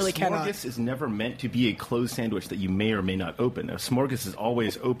literally cannot. A smorgasbord is never meant to be a closed sandwich that you may or may not open. A smorgasbord is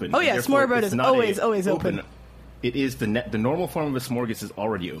always open. Oh yeah, smorgasbord is always open. It is the normal form of a smorgasbord is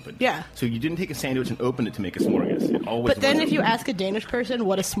already open. Yeah. So you didn't take a sandwich and open it to make a smorgasbord. It always. But then, was if you open. ask a Danish person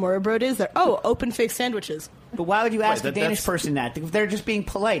what a smorgasbord is, they're open-faced sandwiches. But why would you ask Right, a Danish person that? They're just being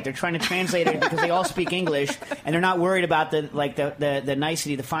polite. They're trying to translate it because they all speak English, and they're not worried about the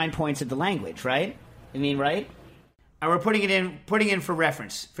nicety, the fine points of the language, right? I mean, right? And we're putting in for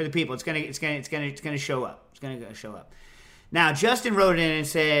reference for the people. It's gonna show up. It's gonna show up. Now, Justin wrote in and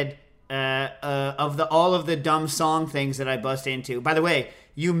said, all of the dumb song things that I bust into. By the way,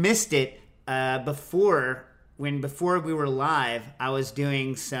 you missed it before we were live. I was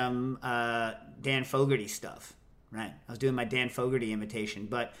doing some Dan Fogarty stuff, right? I was doing my Dan Fogarty imitation,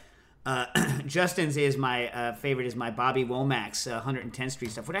 but Justin's is my favorite is my Bobby Womack's 110th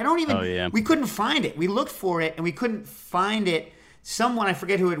Street stuff. But I don't even. Oh, yeah. We couldn't find it. We looked for it and we couldn't find it. Someone, I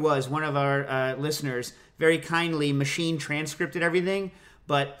forget who it was, one of our listeners, very kindly machine transcripted everything.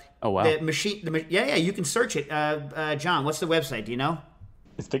 But oh wow, the machine, you can search it. John, what's the website? Do you know?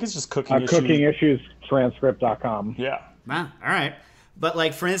 I think it's just cooking issues. CookingIssuesTranscript.com. Yeah. Wow. All right. But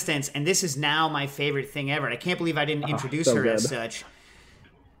like, for instance, and this is now my favorite thing ever. I can't believe I didn't introduce her as such.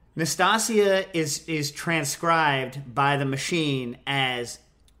 Nastasia is transcribed by the machine as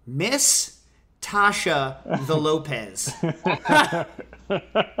Miss Tasha the Lopez.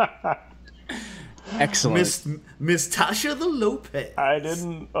 Excellent. Miss Tasha the Lopez. I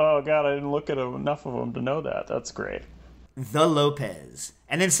didn't look at enough of them to know that. That's great. The Lopez.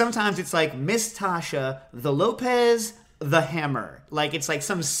 And then sometimes it's like Miss Tasha the Lopez the Hammer. Like, it's like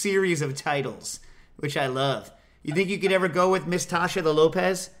some series of titles, which I love. You think you could ever go with Miss Tasha the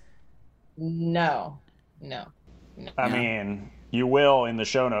Lopez? No. I mean, you will in the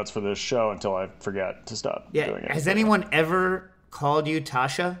show notes for this show until I forget to stop doing it. Has anyone ever called you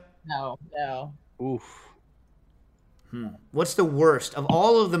Tasha? No. Oof. What's the worst of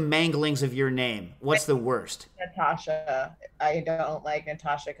all of the manglings of your name? What's the worst? Natasha. I don't like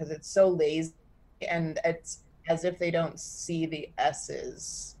Natasha because it's so lazy, and it's as if they don't see the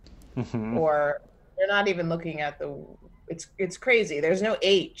S's, or they're not even looking at the. It's crazy. There's no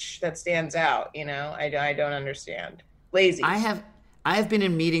H that stands out. You know, I don't understand. Lazy. I have been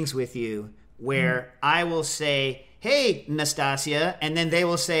in meetings with you where I will say, "Hey, Nastasia," and then they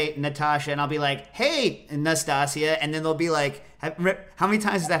will say Natasha, and I'll be like, "Hey, Nastasia," and then they'll be like, "How many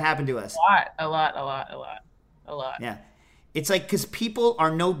times has that happened to us?" A lot. Yeah, it's like because people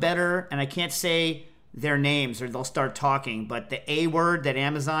are no better, and I can't say their names or they'll start talking, but the A word that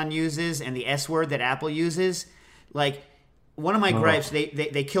Amazon uses and the S word that Apple uses, like one of my gripes,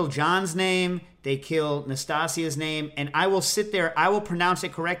 they kill John's name, they kill Nastasia's name, and I will sit there, I will pronounce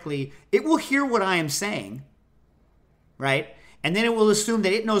it correctly. It will hear what I am saying, right? And then it will assume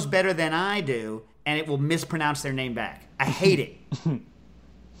that it knows better than I do, and it will mispronounce their name back. I hate it.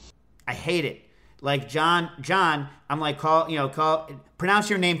 I hate it. Like John, I'm like, pronounce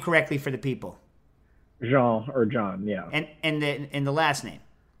your name correctly for the people. Jean or John, yeah. And the last name.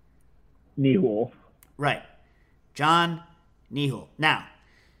 Nihul. Right. John Nihal. Now,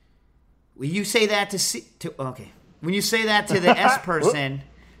 when you say that when you say that to the S person,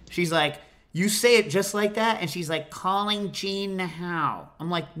 she's like, you say it just like that, and she's like, calling Jean Nihal. I'm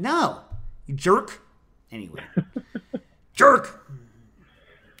like, no, you jerk. Anyway, jerk.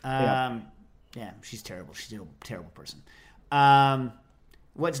 Yeah, she's terrible. She's a terrible person.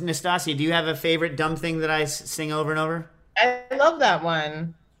 What's Nastasia? Do you have a favorite dumb thing that I sing over and over? I love that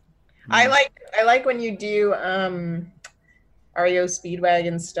one. I like when you do REO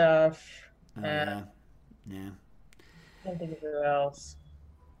Speedwagon stuff. Yeah. I can't think of who else.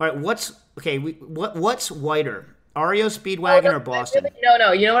 All right, what's whiter, REO Speedwagon or Boston?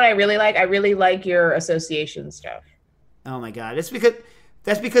 No. You know what I really like? I really like your association stuff. Oh my God! That's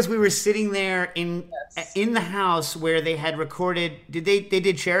because we were sitting there in the house where they had recorded. They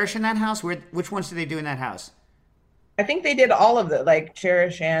did Cherish in that house? Which ones did they do in that house? I think they did all of it, like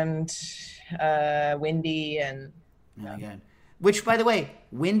Cherish and Windy and. Oh my God! Which, by the way,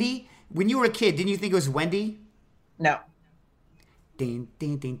 Windy. When you were a kid, didn't you think it was Wendy? No. Ding,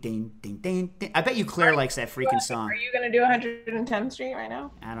 ding, ding, ding, ding, ding, ding. I bet you Claire likes that freaking song. Are you going to do 110th Street right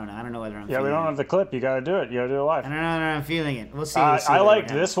now? I don't know. I don't know whether I'm. Yeah, we don't have the clip. You got to do it. You got to do it live. I don't know. I'm feeling it. We'll see. I liked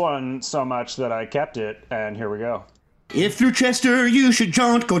this one so much that I kept it, and here we go. If through Chester you should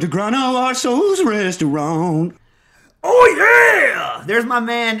jaunt, go to Grano Arso's restaurant. Oh yeah! There's my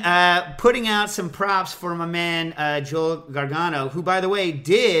man putting out some props for my man Joel Gargano, who, by the way,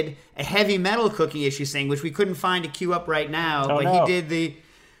 did a heavy metal cooking issues thing, which we couldn't find to queue up right now. He did the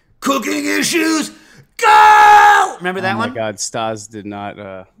cooking issues. Go! Remember that one? Oh my God, Stas did not.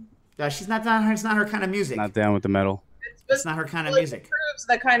 It's not her kind of music. Not down with the metal. It's not her kind of music. It proves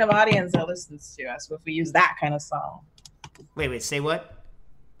the kind of audience that listens to us if we use that kind of song. Wait, say what?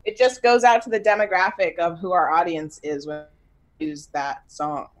 It just goes out to the demographic of who our audience is when we use that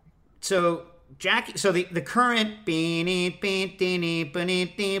song. So Jackie, the current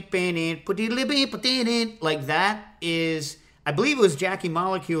like that is, I believe it was Jackie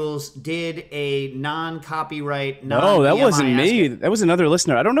Molecules did a non-copyright. No, that wasn't me. That was another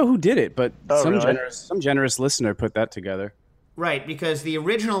listener. I don't know who did it, but some really? generous listener put that together. Right, because the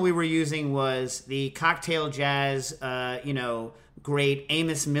original we were using was the Cocktail Jazz, great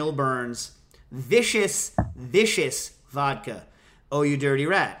Amos Milburn's Vicious Vodka, Oh You Dirty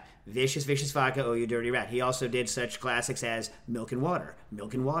Rat. Vicious Vodka, Oh You Dirty Rat. He also did such classics as Milk and Water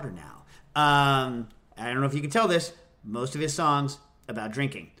Now. I don't know if you can tell this, most of his songs about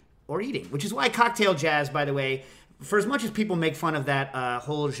drinking or eating, which is why Cocktail Jazz, by the way, for as much as people make fun of that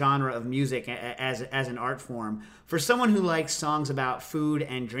whole genre of music as an art form, for someone who likes songs about food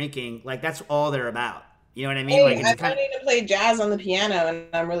and drinking, like that's all they're about. You know what I mean? Hey, I've learned to play jazz on the piano, and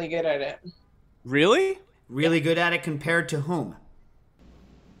I'm really good at it. Really? Really good at it compared to whom?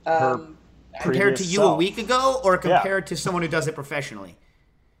 Compared to you a week ago, or compared to someone who does it professionally?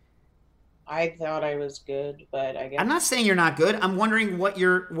 I thought I was good, but I guess I'm not saying you're not good. I'm wondering what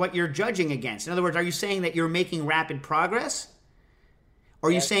you're judging against. In other words, are you saying that you're making rapid progress? Or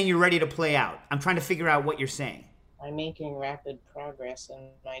are you saying you're ready to play out? I'm trying to figure out what you're saying. I'm making rapid progress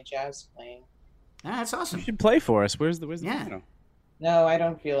in my jazz playing. That's awesome. You should play for us. Where's the piano? No, I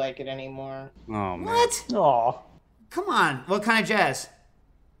don't feel like it anymore. Oh man. What? Aw. Come on. What kind of jazz?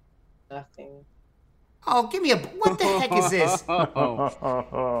 Nothing. Oh, give me what the heck is this?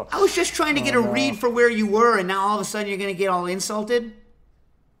 I was just trying to get a read for where you were, and now all of a sudden you're going to get all insulted?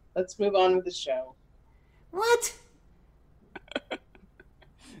 Let's move on with the show. What?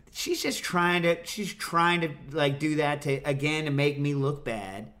 She's trying to like do that to make me look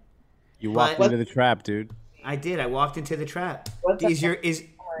bad. You walked into the trap, dude. I did. I walked into the trap. What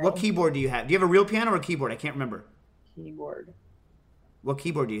keyboard do you have? Do you have a real piano or a keyboard? I can't remember. Keyboard. What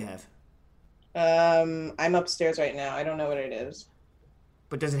keyboard do you have? I'm upstairs right now. I don't know what it is.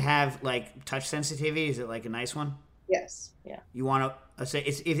 But does it have like touch sensitivity? Is it like a nice one? Yes. Yeah. You want to say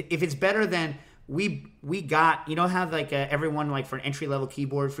if it's better than we got, you know how like everyone like for an entry level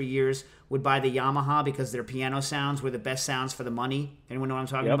keyboard for years would buy the Yamaha because their piano sounds were the best sounds for the money. Anyone know what I'm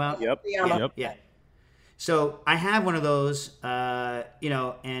talking about? Yep. Yeah. So I have one of those,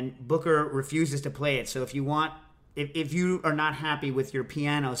 and Booker refuses to play it. So if you want. If you are not happy with your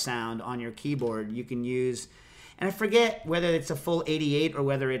piano sound on your keyboard, you can use, and I forget whether it's a full 88 or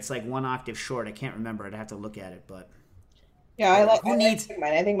whether it's like one octave short. I can't remember. I'd have to look at it, but yeah, I like mine. I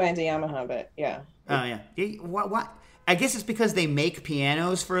think mine's a Yamaha, but yeah. Oh yeah. What? I guess it's because they make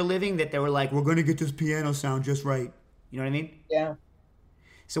pianos for a living that they were like, we're going to get this piano sound just right. You know what I mean? Yeah.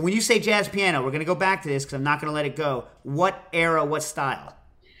 So when you say jazz piano, we're going to go back to this because I'm not going to let it go. What era? What style?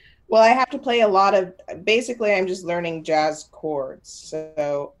 Well, I have to play a lot of, basically I'm just learning jazz chords.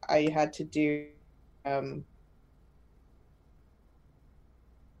 So I had to do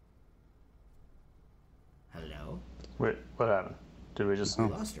Wait, what happened? Did we just...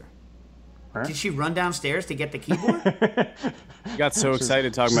 lost her. Huh? Did she run downstairs to get the keyboard? You got so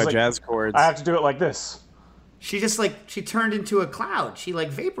excited talking about like, jazz chords. I have to do it like this. She just she turned into a cloud. She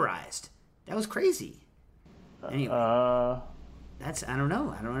vaporized. That was crazy. Anyway, I don't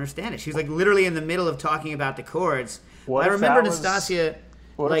know. I don't understand it. She was literally in the middle of talking about the chords. I remember Nastasia.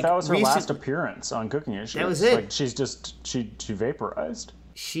 What if that was her last appearance on Cooking Issues? That was it. She vaporized.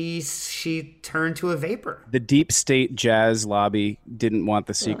 She turned to a vapor. The deep state jazz lobby didn't want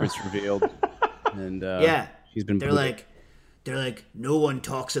the secrets revealed, and yeah, she's been. They're like, no one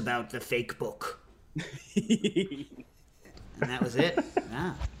talks about the fake book. And that was it.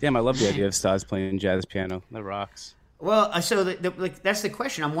 Yeah. Damn, I love the idea of Stas playing jazz piano. That rocks. Well, so that's the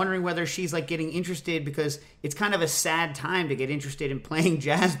question. I'm wondering whether she's getting interested, because it's kind of a sad time to get interested in playing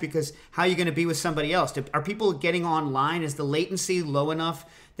jazz, because how are you going to be with somebody else? Are people getting online? Is the latency low enough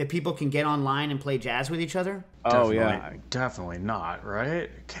that people can get online and play jazz with each other? Definitely not,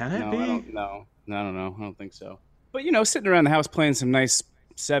 right? Can it be? I don't know. I don't think so. But sitting around the house playing some nice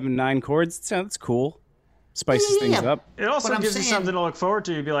 7/9 chords, that's cool. Spices things up. It also gives you something to look forward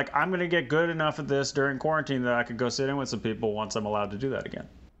to. You'd be like, I'm going to get good enough at this during quarantine that I could go sit in with some people once I'm allowed to do that again.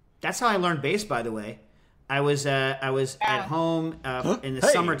 That's how I learned bass, by the way. I was at home in the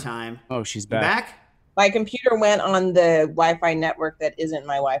summertime. Oh, she's back. You back? My computer went on the Wi-Fi network that isn't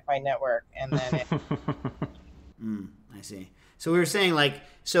my Wi-Fi network, and then it... I see. So we were saying, I'm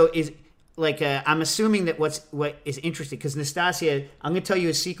assuming that what is interesting, because Nastasia, I'm going to tell you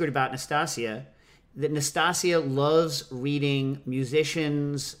a secret about Nastasia, that Nastasia loves reading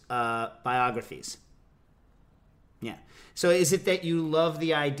musicians' biographies. Yeah. So is it that you love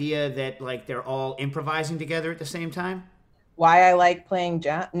the idea that they're all improvising together at the same time? Why I like playing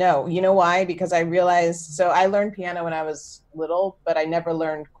jazz? No, you know why? Because I realized, so I learned piano when I was little, but I never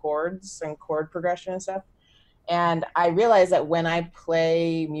learned chords and chord progression and stuff. And I realized that when I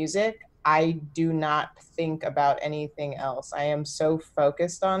play music, I do not think about anything else. I am so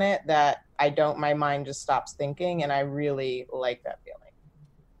focused on it that my mind just stops thinking, and I really like that feeling.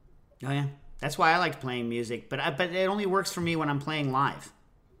 Oh yeah. That's why I like playing music, but it only works for me when I'm playing live.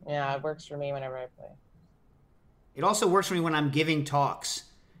 Yeah, it works for me whenever I play. It also works for me when I'm giving talks.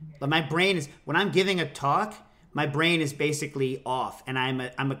 But my brain is, when I'm giving a talk, my brain is basically off, and I'm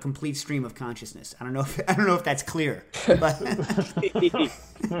a complete stream of consciousness. I don't know if that's clear. But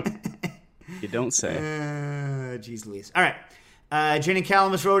you don't say. Jeez Louise. All right. Jenny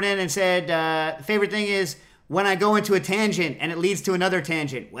Calamus wrote in and said, favorite thing is when I go into a tangent and it leads to another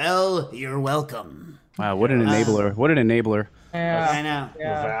tangent. Well, you're welcome. Wow, what an enabler. What an enabler. Yeah, I know. The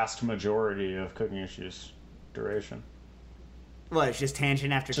vast majority of Cooking Issues duration. What, it's just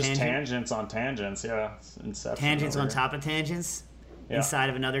tangent after tangent? Just tangents on tangents, yeah. It's Inception tangents on top of tangents? Yeah. Inside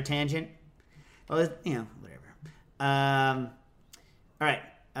of another tangent? Well, whatever. All right.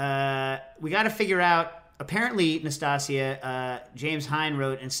 We got to figure out. Apparently, Nastasia, James Hine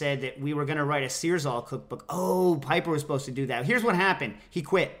wrote and said that we were going to write a Searsall cookbook. Oh, Piper was supposed to do that. Here's what happened. He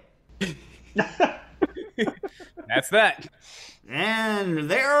quit. That's that. And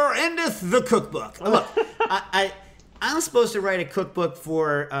there endeth the cookbook. Look, I'm supposed to write a cookbook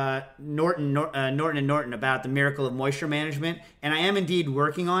for Norton and Norton about the miracle of moisture management, and I am indeed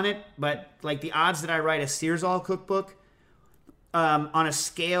working on it. But the odds that I write a Searsall cookbook on a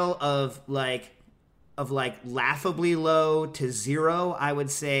scale of laughably low to 0, I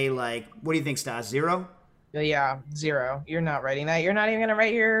would say what do you think, Stas? 0? Yeah, 0. You're not writing that. You're not even gonna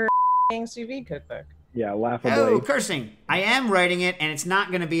write your sous vide cookbook. Yeah, laughably. Oh, cursing. I am writing it, and it's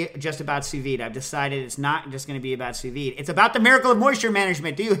not going to be just about sous vide. I've decided it's not just going to be about sous vide. It's about the miracle of moisture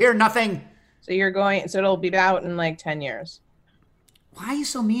management. Do you hear nothing? So it'll be out in 10 years. Why are you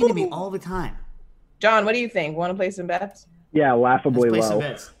so mean to me all the time? John, what do you think? Want to play some bets? Yeah, laughably Let's play low.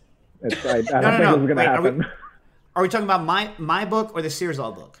 some bets. I don't think this is going to happen. Are we talking about my book or the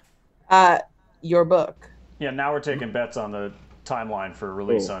Searsall book? Your book. Yeah, now we're taking bets on the timeline for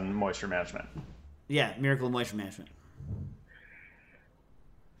release on moisture management. Yeah, miracle of moisture management.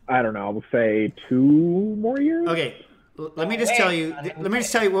 I don't know. I'll say 2 more years. Okay, let me just tell you.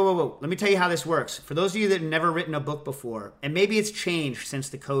 Whoa. Let me tell you how this works. For those of you that have never written a book before, and maybe it's changed since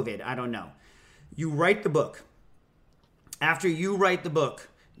the COVID, I don't know. You write the book. After you write the book,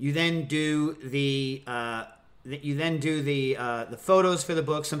 you then do the photos for the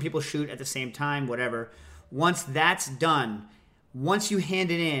book. Some people shoot at the same time, whatever. Once that's done, once you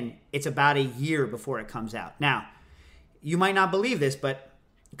hand it in, it's about a year before it comes out. Now, you might not believe this, but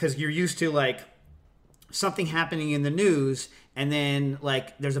because you're used to something happening in the news and then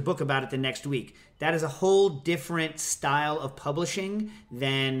there's a book about it the next week. that is a whole different style of publishing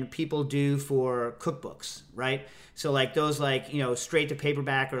than people do for cookbooks, right? So like those like, straight to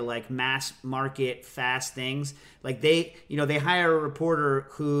paperback or like mass market fast things, like they hire a reporter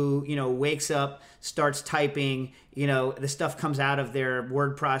who, wakes up, starts typing, the stuff comes out of their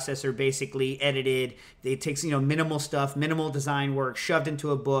word processor, basically edited. It takes, minimal stuff, minimal design work, shoved into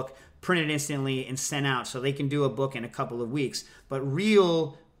a book, printed instantly and sent out, so they can do a book in a couple of weeks. But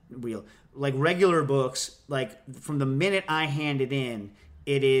regular books, like from the minute I hand it in,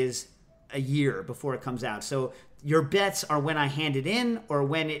 it is a year before it comes out. So your bets are when I hand it in or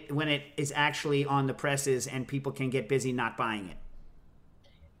when it is actually on the presses and people can get busy not buying it.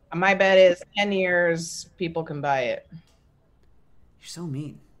 My bet is 10 years people can buy it. You're so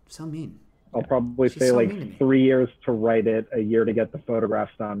mean. So mean. I'll probably She's say so like mean to me. 3 years to write it, a year to get the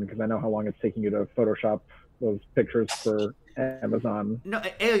photographs done, because I know how long it's taking you to Photoshop those pictures for Amazon. No,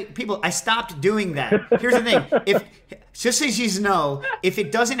 people, I stopped doing that. Here's the thing. Just so you know, if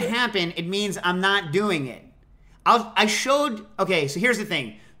it doesn't happen, it means I'm not doing it. Okay, so here's the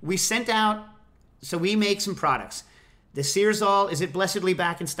thing. We sent out, so we make some products. The Searsall, is it blessedly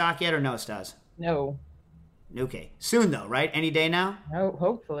back in stock yet or no, Stas? No. Okay. Soon though, right? Any day now? No,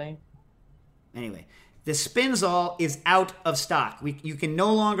 hopefully. Anyway, the Spinzall is out of stock. You can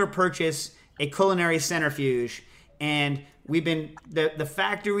no longer purchase a culinary centrifuge, and we've been the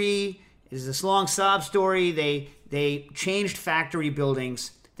factory is this long sob story. They changed factory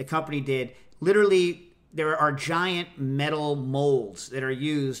buildings. The company did. Literally, there are giant metal molds that are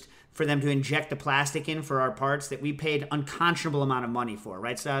used for them to inject the plastic in for our parts that we paid unconscionable amount of money for,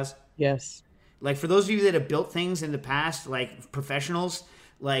 right, Stas? Yes. Like for those of you that have built things in the past, like professionals,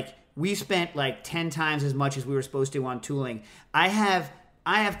 like we spent like 10 times as much as we were supposed to on tooling. I have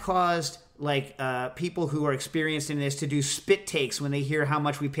caused like people who are experienced in this to do spit takes when they hear how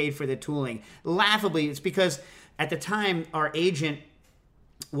much we paid for the tooling. Laughably, it's because at the time our agent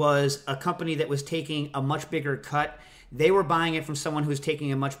was a company that was taking a much bigger cut. They were buying it from someone who was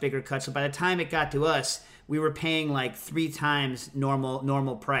taking a much bigger cut. So by the time it got to us, we were paying like 3 times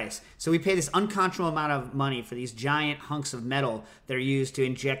normal price. So we pay this unconscionable amount of money for these giant hunks of metal that are used to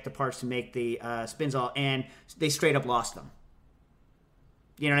inject the parts to make the Spinzall, and they straight up lost them.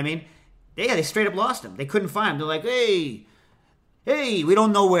 You know what I mean? Yeah, they straight up lost them. They couldn't find them. They're like, hey, we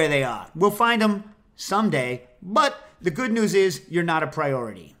don't know where they are. We'll find them someday, but the good news is you're not a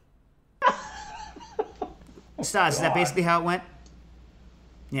priority. Stas, is that basically how it went?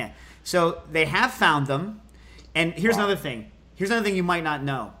 Yeah. So they have found them. And here's another thing. Here's another thing you might not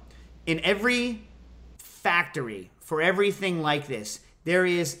know. In every factory for everything like this, there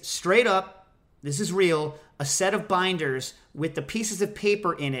is straight up, this is real, a set of binders with the pieces of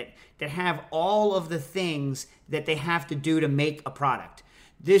paper in it that have all of the things that they have to do to make a product.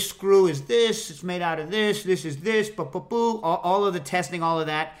 This screw is this, it's made out of this is this, all of the testing, all of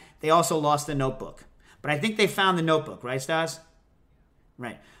that. They also lost the notebook. But I think they found the notebook, right, Stas?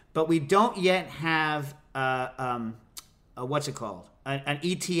 Right. But we don't yet have, what's it called? An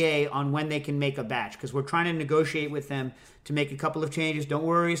ETA on when they can make a batch, because we're trying to negotiate with them to make a couple of changes. Don't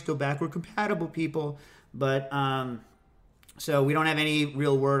worry, still backward compatible, people. But so we don't have any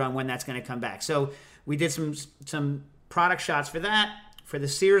real word on when that's going to come back. So we did some product shots for that, for the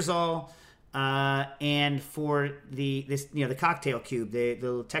Searsall, and for the cocktail cube, the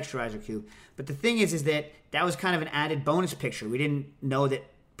little texturizer cube. But the thing is that was kind of an added bonus picture. We didn't know that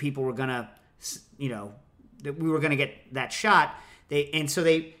people were gonna, that we were gonna get that shot. They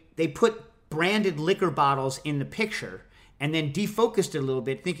put branded liquor bottles in the picture and then defocused it a little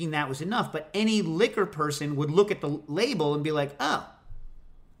bit, thinking that was enough. But any liquor person would look at the label and be like, oh,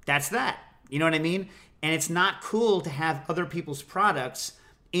 that's that. You know what I mean? And it's not cool to have other people's products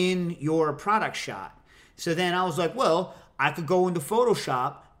in your product shot. So then I was like, well, I could go into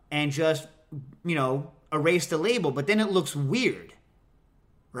Photoshop and just, erase the label, but then it looks weird,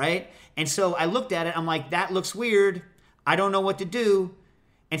 right? And so I looked at it, I'm like, that looks weird. I don't know what to do.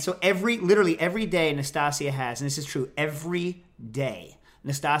 And so literally every day Nastasia has, and this is true, every day,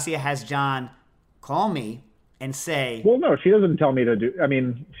 Nastasia has John call me and say... Well, no, she doesn't tell me to do... I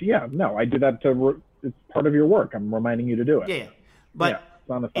mean, I do that it's part of your work. I'm reminding you to do it. Yeah, but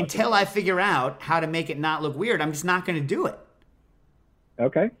until I figure out how to make it not look weird, I'm just not going to do it.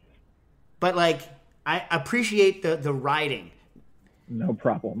 Okay. But, I appreciate the writing. No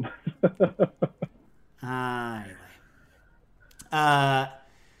problem. Anyway.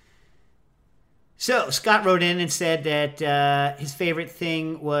 So Scott wrote in and said that his favorite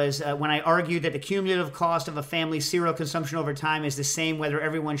thing was when I argued that the cumulative cost of a family's cereal consumption over time is the same whether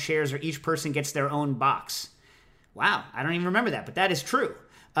everyone shares or each person gets their own box. Wow, I don't even remember that, but that is true.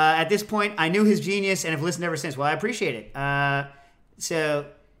 At this point, I knew his genius and have listened ever since. Well, I appreciate it. So,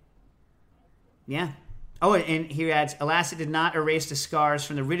 yeah. Oh, and he adds, alas, it did not erase the scars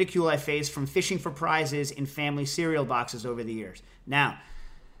from the ridicule I faced from fishing for prizes in family cereal boxes over the years. Now,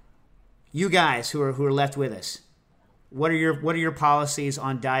 you guys who are left with us, what are your policies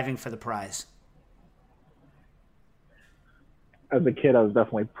on diving for the prize? As a kid, I was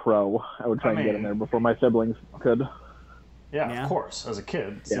definitely pro. I would try and get in there before my siblings could. Yeah, of course. As a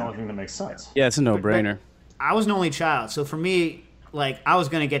kid, it's the only thing that makes sense. Yeah, it's a no-brainer. I was an only child, so for me, like, I was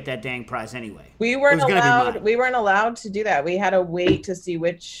going to get that dang prize anyway. We weren't allowed to do that. We had to wait to see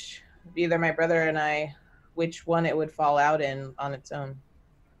which, either my brother and I, which one it would fall out in on its own.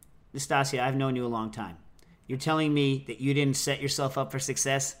 Nastasia, I've known you a long time. You're telling me that you didn't set yourself up for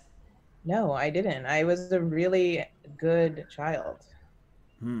success? No, I didn't. I was a really good child.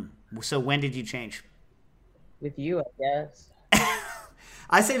 So when did you change? With you, I guess.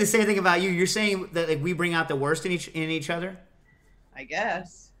 I say the same thing about you. You're saying that, like, we bring out the worst in each other? I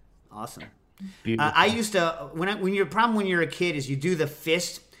guess. Awesome. I used to, when you're a kid is you do the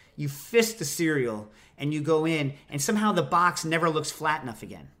fist, you fist the cereal and you go in and somehow the box never looks flat enough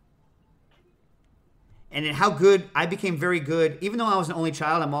again. And then how good, I became very good. Even though I was an only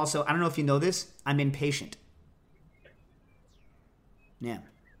child, I'm also, I don't know if you know this, I'm impatient. Yeah.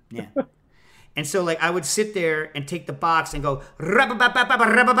 And so, like, I would sit there and take the box and go on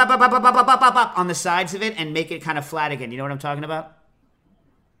the sides of it and make it kind of flat again. You know what I'm talking about?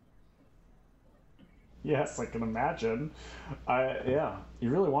 Yes, I can imagine. Yeah. You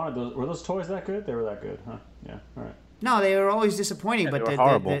really wanted those. Were those toys that good? They were that good, huh? Yeah, all right. No, they were always disappointing, but they were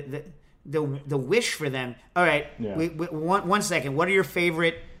horrible. The wish for them. All right, yeah. One second. What are your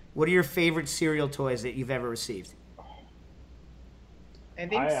favorite cereal toys that you've ever received? I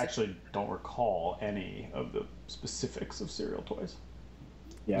actually don't recall any of the specifics of cereal toys.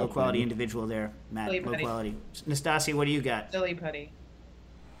 Yeah, low quality individual there, Matt. Silly low putty. Quality. Nastasia, what do you got? Silly putty.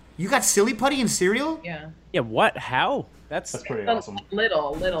 You got Silly Putty in cereal? Yeah. Yeah, what? How? That's pretty awesome. A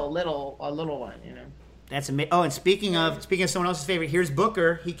little one, you know. That's amazing. Oh, and speaking of someone else's favorite, here's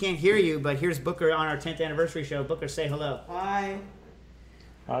Booker. He can't hear you, but here's Booker on our 10th anniversary show. Booker, say hello. Hi.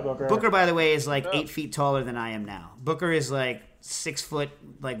 Hi, Booker. Booker, by the way, is like 8 feet taller than I am now. Booker is like 6 foot,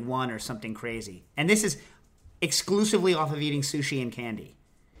 like 1 or something crazy. And this is exclusively off of eating sushi and candy.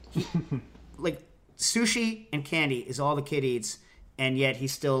 Like, sushi and candy is all the kid eats, and yet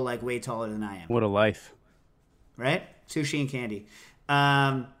he's still like way taller than I am. What a life. Right? Sushi and candy.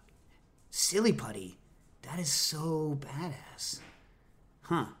 Silly Putty. That is so badass.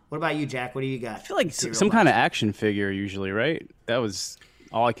 Huh. What about you, Jack? What do you got? I feel like some kind of action figure usually, right? That was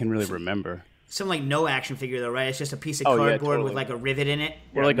all I can really remember. Some like no action figure though, right? It's just a piece of cardboard with like a rivet in it.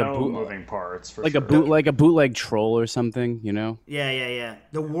 Or like no a boot, moving parts for like sure. a bootleg troll or something, you know? Yeah.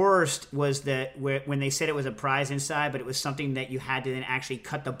 The worst was when they said it was a prize inside, but it was something that you had to then actually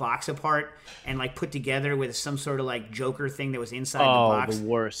cut the box apart and like put together with some sort of like Joker thing that was inside the box. Oh, the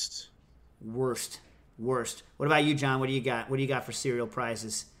worst. Worst. What about you, John? What do you got? What do you got for cereal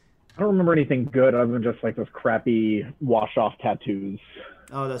prizes? I don't remember anything good other than just like those crappy wash-off tattoos.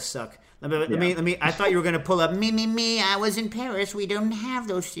 Oh, those suck. Let me. I thought you were gonna pull up me. I was in Paris. We don't have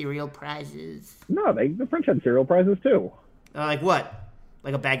those cereal prizes. No, the French had cereal prizes too. Like what?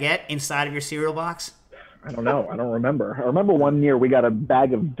 Like a baguette inside of your cereal box? I don't know. I don't remember. I remember one year we got a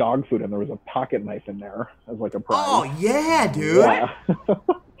bag of dog food and there was a pocket knife in there as like a prize. Oh yeah, dude. Yeah.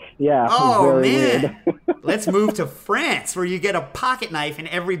 Yeah. Oh very man. weird. Let's move to France where you get a pocket knife in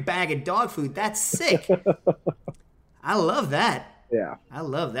every bag of dog food. That's sick. I love that. Yeah. I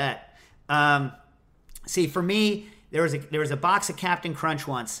love that. See, for me, there was a box of Captain Crunch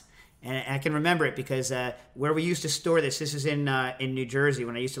once, and I can remember it because where we used to store this is in New Jersey.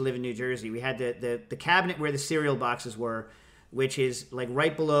 When I used to live in New Jersey, we had the cabinet where the cereal boxes were, which is like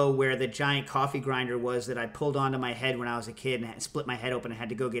right below where the giant coffee grinder was that I pulled onto my head when I was a kid and had split my head open and had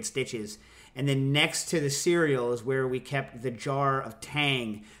to go get stitches. And then next to the cereal is where we kept the jar of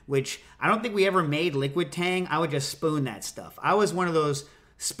Tang, which I don't think we ever made liquid Tang. I would just spoon that stuff. I was one of those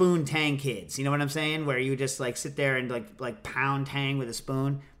spoon Tang kids. You know what I'm saying? Where you just like sit there and like pound Tang with a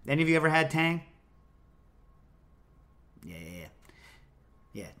spoon. Any of you ever had Tang?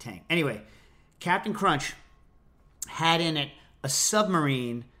 Yeah, Tang. Anyway, Captain Crunch had in it a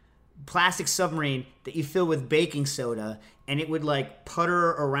submarine, plastic submarine that you fill with baking soda, and it would like putter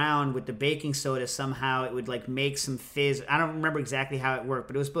around with the baking soda somehow. It would like make some fizz. I don't remember exactly how it worked,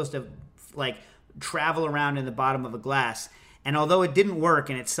 but it was supposed to like travel around in the bottom of a glass. And although it didn't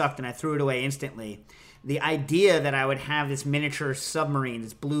work and it sucked and I threw it away instantly, the idea that I would have this miniature submarine,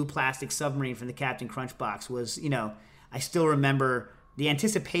 this blue plastic submarine from the Captain Crunch box was, I still remember the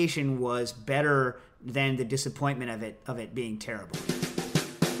anticipation was better than the disappointment of it being terrible.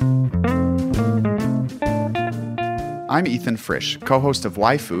 I'm Ethan Frisch, co-host of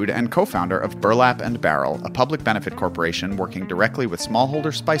Why Food and co-founder of Burlap and Barrel, a public benefit corporation working directly with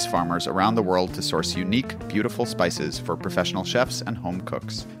smallholder spice farmers around the world to source unique, beautiful spices for professional chefs and home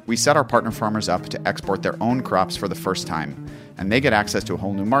cooks. We set our partner farmers up to export their own crops for the first time, and they get access to a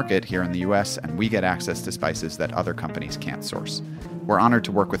whole new market here in the US, and we get access to spices that other companies can't source. We're honored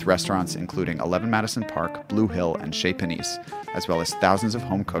to work with restaurants including 11 Madison Park, Blue Hill, and Chez Panisse, as well as thousands of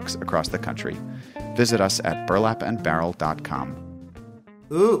home cooks across the country. Visit us at burlapandbarrel.com.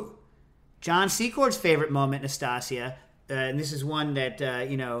 Ooh, John Secord's favorite moment, Nastasia, and this is one that,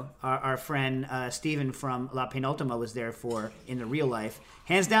 our friend Steven from La Penultima was there for in the real life.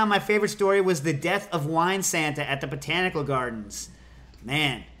 Hands down, my favorite story was the death of Wine Santa at the Botanical Gardens.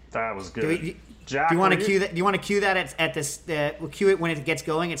 Man. That was good. Do you want to cue that? Do you want to cue that at this? We'll cue it when it gets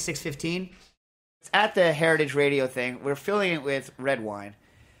going at 6:15. It's at the Heritage Radio thing. We're filling it with red wine.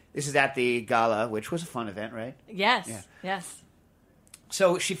 This is at the gala, which was a fun event, right? Yes. Yeah. Yes.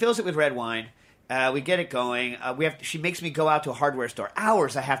 So she fills it with red wine. We get it going. She makes me go out to a hardware store.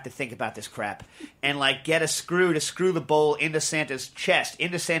 Hours I have to think about this crap, and get a screw to screw the bowl into Santa's chest,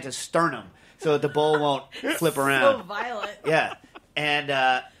 into Santa's sternum, so that the bowl won't flip around. So violent. Yeah,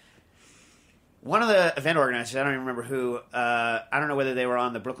 and one of the event organizers, I don't even remember who. I don't know whether they were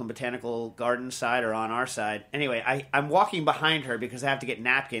on the Brooklyn Botanical Gardens side or on our side. Anyway, I'm walking behind her because I have to get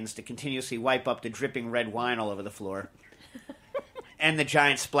napkins to continuously wipe up the dripping red wine all over the floor. And the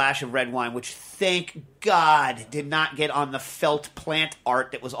giant splash of red wine, which, thank God, did not get on the felt plant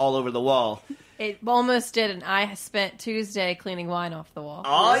art that was all over the wall. It almost did, and I spent Tuesday cleaning wine off the wall.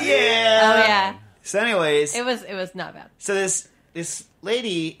 Oh, yeah! Oh, yeah. So anyways... It was not bad. So this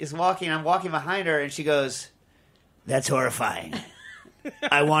lady is walking, I'm walking behind her, and she goes, "That's horrifying.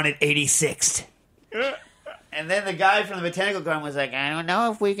 I want it 86th. And then the guy from the Botanical Garden was like, "I don't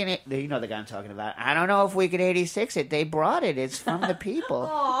know if we can..." You know the guy I'm talking about. "I don't know if we can 86 it. They brought it. It's from the people."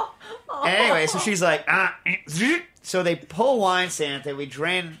 And anyway, so she's like, So they pull Wine Santa. We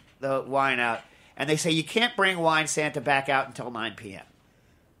drain the wine out. And they say, "You can't bring Wine Santa back out until 9 p.m.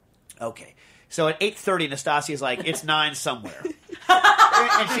 Okay. So at 8:30, Nastasia's like, "It's 9 somewhere."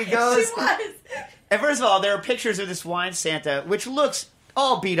 And she goes... She was. And first of all, there are pictures of this Wine Santa, which looks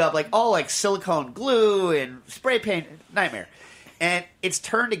all beat up, all silicone glue and spray paint. Nightmare. And it's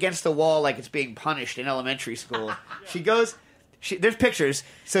turned against the wall like it's being punished in elementary school. There's pictures.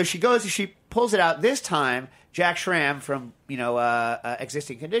 So she pulls it out. This time, Jack Schramm from,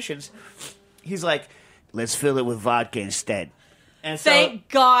 Existing Conditions, he's like, "Let's fill it with vodka instead." And so, thank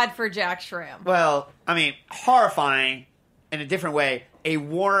God for Jack Schramm. Well, I mean, horrifying in a different way. A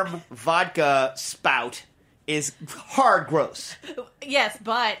warm vodka spout is hard gross. Yes,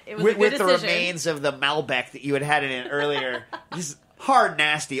 but it was with, a good with the decision. remains of the Malbec that you had it in earlier. Just hard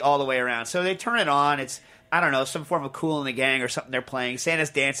nasty all the way around. So they turn it on. It's, I don't know, some form of Kool and the Gang or something they're playing. Santa's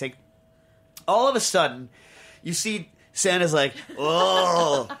dancing. All of a sudden, you see Santa's like,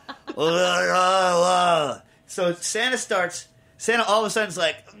 "Oh, So Santa all of a sudden is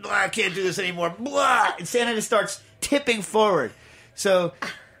like, "I can't do this anymore." Blah, and Santa just starts tipping forward. So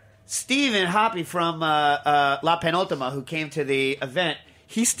Stephen Hoppy from La Penultima, who came to the event,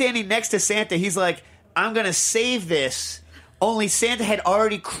 he's standing next to Santa. He's like, "I'm going to save this." Only Santa had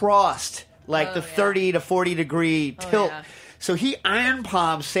already crossed the 30 to 40 degree tilt. Yeah. So he iron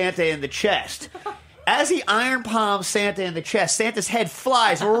palms Santa in the chest. As he iron palms Santa in the chest, Santa's head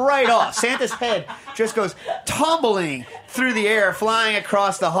flies right off. Santa's head just goes tumbling through the air, flying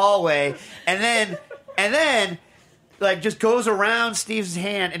across the hallway, and then just goes around Steve's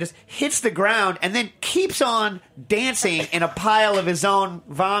hand and just hits the ground, and then keeps on dancing in a pile of his own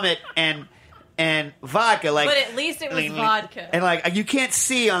vomit and vodka. But at least it was vodka. And you can't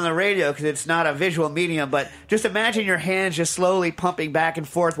see on the radio because it's not a visual medium, but just imagine your hands just slowly pumping back and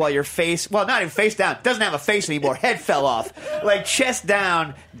forth while your face, well, not even face down, doesn't have a face anymore, head fell off, chest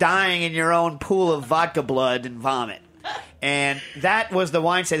down, dying in your own pool of vodka blood and vomit. And that was the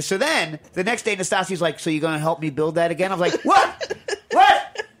Wine Santa. So then, the next day, Nastasia's like, "So you're going to help me build that again?" I was like, "What?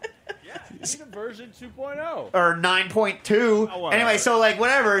 What?" Even version 2.0. Or 9.2. Oh, anyway, so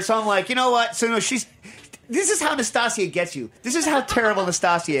whatever. So I'm like, you know what? So no, this is how Nastasia gets you. This is how terrible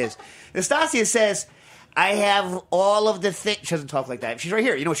Nastasia is. Nastasia says, "I have all of the things." She doesn't talk like that. She's right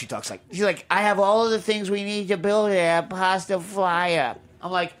here. You know what she talks like. She's like, "I have all of the things we need to build a pasta flyer."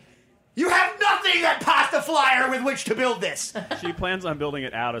 I'm like, "You have nothing at Pasta Flyer with which to build this." She plans on building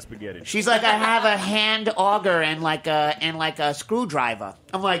it out of spaghetti. She's like, "I have a hand auger and a screwdriver."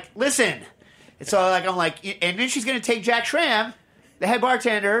 I'm like, "Listen." And so I'm like, and then she's going to take Jack Schramm the head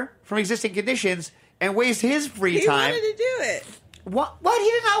bartender from Existing Conditions, and waste his free time. He wanted to do it. What? He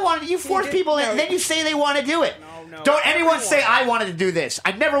did not want to. You force people in, and then you say they want to do it. No. Don't anyone say I wanted to do this.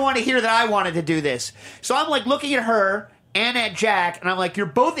 I never want to hear that I wanted to do this. So I'm like looking at her and at Jack, and I'm like, you're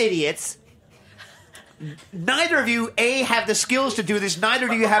both idiots. Neither of you, A, have the skills to do this. Neither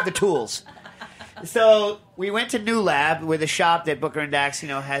do you have the tools. So we went to New Lab, with a shop that Booker and Dax,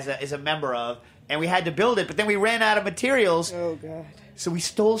 is a member of, and we had to build it. But then we ran out of materials. Oh God! So we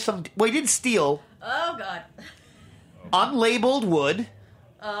stole some. Well, we didn't steal. Oh God! Unlabeled wood.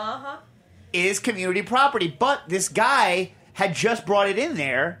 Is community property, but this guy had just brought it in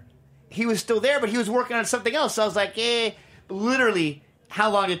there. He was still there, but he was working on something else. So I was like, literally, how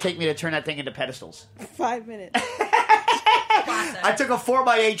long did it take me to turn that thing into pedestals? 5 minutes. I took a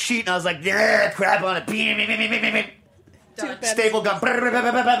 4x8 sheet and I was like, crap on it. Staple gun.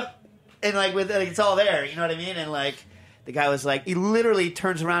 And like, it's all there, you know what I mean? And like, the guy was like, he literally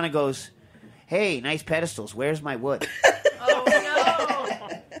turns around and goes, hey, nice pedestals, where's my wood? Oh,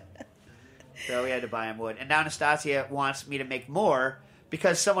 no. So we had to buy him wood. And now Nastasia wants me to make more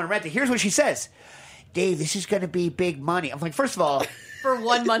because someone rented. Here's what she says. Dave, this is going to be big money. I'm like, first of all... For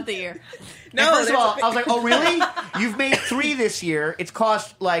 1 month a year. No, first of all, I was like, oh, really? You've made 3 this year. It's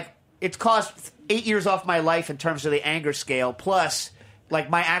cost 8 years off my life in terms of the anger scale, plus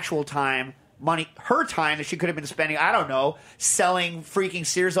like my actual time, money, her time that she could have been spending, I don't know, selling freaking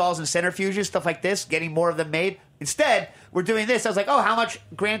Searsalls and centrifuges, stuff like this, getting more of them made. Instead, we're doing this. I was like, oh, how much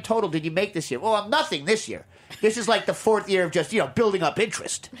grand total did you make this year? Well, nothing this year. This is like the 4th year of just, building up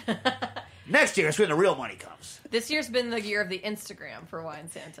interest. Next year is when the real money comes. This year's been the year of the Instagram for Wine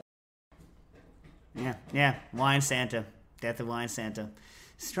Santa. Yeah. Wine Santa. Death of Wine Santa.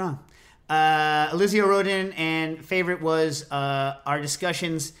 Strong. Elizio wrote in, and favorite was our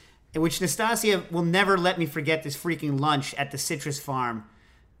discussions, in which Nastasia will never let me forget this freaking lunch at the citrus farm.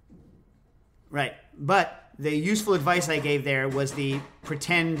 Right. But the useful advice I gave there was the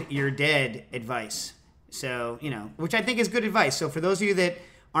pretend you're dead advice. So, which I think is good advice. So for those of you that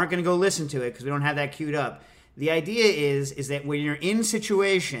aren't going to go listen to it because we don't have that queued up, the idea is that when you're in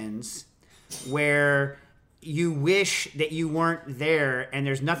situations where you wish that you weren't there and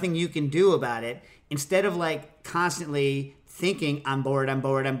there's nothing you can do about it, instead of like constantly thinking, I'm bored, just,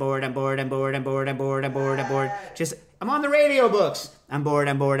 I'm on the radio books, I'm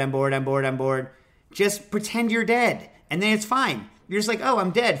bored, just pretend you're dead, and then it's fine. You're just like, oh,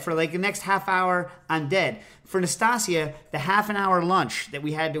 I'm dead. For like the next half hour, I'm dead. For Nastasia, the half an hour lunch that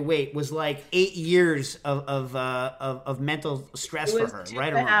we had to wait was like 8 years of mental stress for her. It was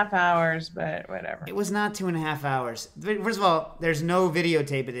 2.5 hours, but whatever. It was not 2.5 hours. First of all, there's no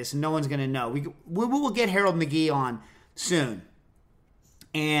videotape of this, and no one's going to know. We will get Harold McGee on soon,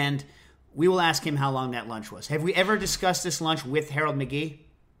 and we will ask him how long that lunch was. Have we ever discussed this lunch with Harold McGee?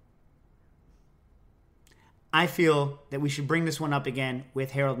 I feel that we should bring this one up again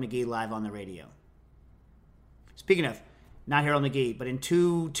with Harold McGee live on the radio. Speaking of, not Harold McGee, but in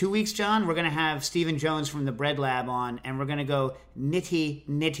two weeks, John, we're going to have Stephen Jones from the Bread Lab on, and we're going to go nitty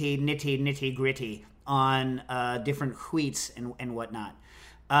gritty on different wheats and whatnot.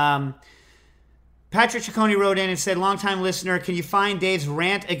 Patrick Ciccone wrote in and said, longtime listener, can you find Dave's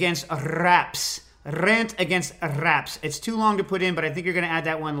rant against raps? Rant against raps. It's too long to put in, but I think you're going to add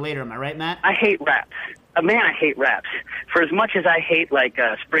that one later. Am I right, Matt? I hate raps. I hate raps. For as much as I hate, like,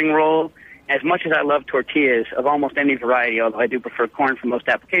 spring roll, as much as I love tortillas of almost any variety, although I do prefer corn for most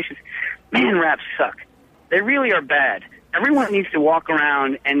applications, man, raps suck. They really are bad. Everyone needs to walk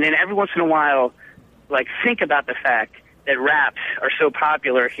around and then every once in a while, like, think about the fact that raps are so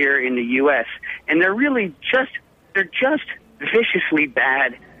popular here in the U.S., and they're really just viciously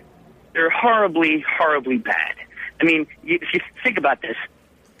bad. They're horribly, horribly bad. I mean, if you think about this,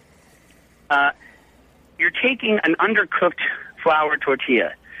 you're taking an undercooked flour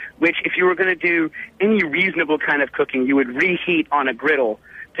tortilla, which if you were going to do any reasonable kind of cooking, you would reheat on a griddle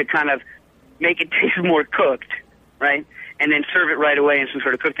to kind of make it taste more cooked, right? And then serve it right away in some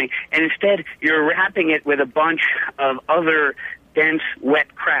sort of cooked thing. And instead, you're wrapping it with a bunch of other dense,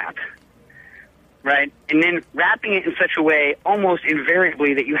 wet crap, right? And then wrapping it in such a way, almost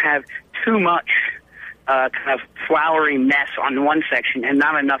invariably, that you have too much kind of floury mess on one section and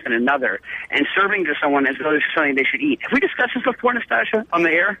not enough in another, and serving to someone as though it's something they should eat. Have we discussed this before, Nastasia, on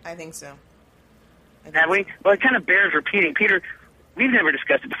the air? I think so. Have we? Well, it kind of bears repeating. Peter, we've never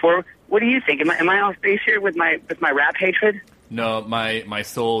discussed it before. What do you think? Am I off base here with my rap hatred? No, my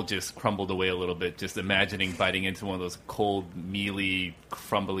soul just crumbled away a little bit, just imagining biting into one of those cold, mealy,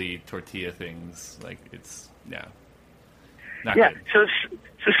 crumbly tortilla things. Like, it's, not good. So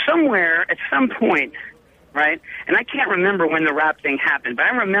somewhere, at some point, right? And I can't remember when the wrap thing happened, but I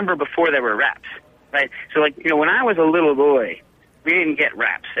remember before there were wraps, right? So, like, you know, when I was a little boy, we didn't get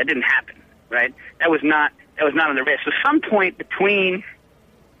wraps. That didn't happen, right? That was not on the list. So some point between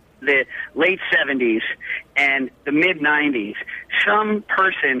the late 70s and the mid-90s, some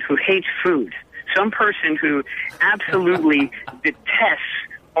person who hates food, some person who absolutely detests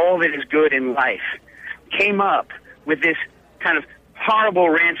all that is good in life, came up with this kind of horrible,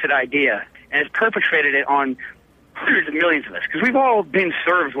 rancid idea and has perpetrated it on hundreds of millions of us, because we've all been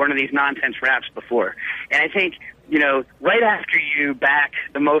served one of these nonsense wraps before. And I think, you know, right after you back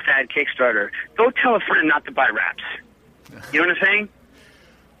the MoFad Kickstarter, go tell a friend not to buy wraps. You know what I'm saying?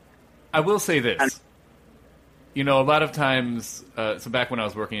 I will say this. You know, a lot of times, so back when I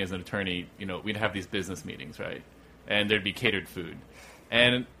was working as an attorney, you know, we'd have these business meetings, right? And there'd be catered food.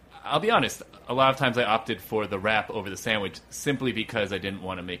 And I'll be honest, a lot of times I opted for the wrap over the sandwich simply because I didn't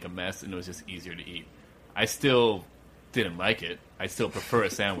want to make a mess and it was just easier to eat. I still didn't like it. I still prefer a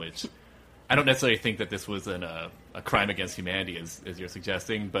sandwich. I don't necessarily think that this was a crime against humanity, as you're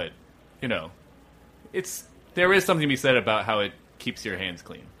suggesting, but, you know, there is something to be said about how it keeps your hands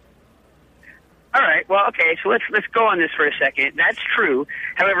clean. All right. Well, okay. So let's go on this for a second. That's true.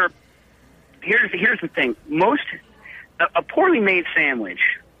 However, here's the thing. A poorly made sandwich,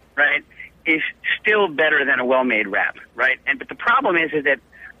 right, is still better than a well-made wrap, right? But the problem is that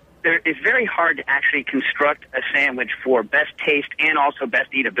it's very hard to actually construct a sandwich for best taste and also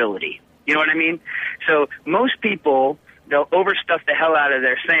best eatability. You know what I mean? So most people, they'll overstuff the hell out of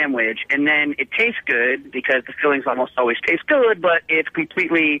their sandwich, and then it tastes good because the fillings almost always taste good, but it's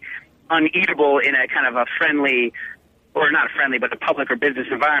completely uneatable in a kind of a friendly, or not friendly, but a public or business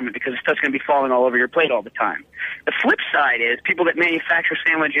environment, because the stuff's going to be falling all over your plate all the time. The flip side is people that manufacture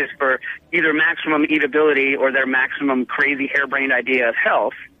sandwiches for either maximum eatability or their maximum crazy harebrained idea of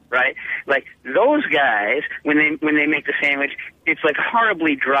health, right? Like those guys, when they make the sandwich, it's like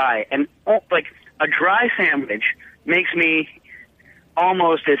horribly dry, and like a dry sandwich makes me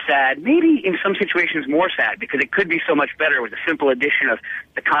almost as sad, maybe in some situations more sad, because it could be so much better with a simple addition of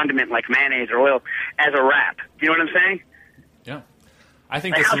the condiment like mayonnaise or oil as a wrap. You know what I'm saying? Yeah. I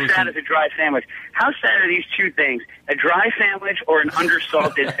think like how sad is a dry sandwich? How sad are these two things? A dry sandwich or an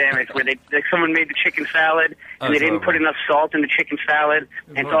undersalted sandwich where someone made the chicken salad and they didn't put enough salt in the chicken salad,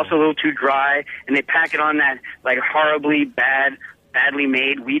 and it's also a little too dry, and they pack it on that like horribly badly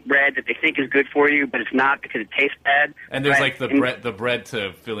made wheat bread that they think is good for you, but it's not because it tastes bad. And there's like the bread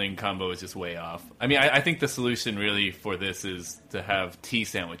to filling combo is just way off. I mean, I think the solution really for this is to have tea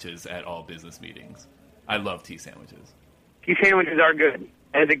sandwiches at all business meetings. I love tea sandwiches. Tea sandwiches are good.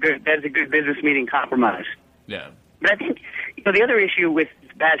 That is a good business meeting compromise. Yeah. But I think, you know, the other issue with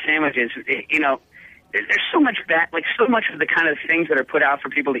bad sandwiches, you know, there's so much so much of the kind of things that are put out for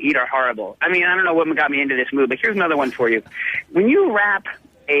people to eat are horrible. I mean, I don't know what got me into this mood, but here's another one for you. When you wrap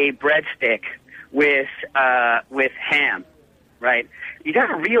a breadstick with ham, right, you got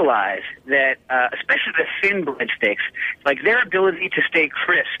to realize that, especially the thin breadsticks, like their ability to stay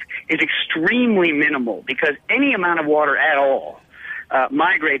crisp is extremely minimal, because any amount of water at all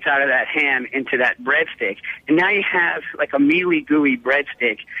migrates out of that ham into that breadstick, and now you have like a mealy, gooey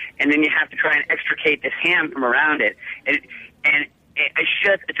breadstick, and then you have to try and extricate this ham from around it, and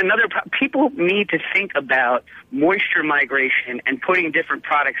it's another. People need to think about moisture migration and putting different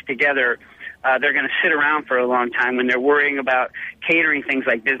products together. They're going to sit around for a long time when they're worrying about catering things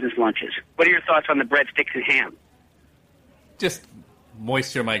like business lunches. What are your thoughts on the breadsticks and ham? Just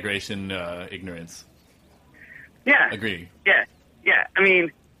moisture migration ignorance. Yeah. Agree. Yeah. I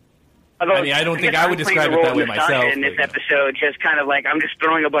mean, I don't think I would describe it that way myself. In this episode, just kind of like I'm just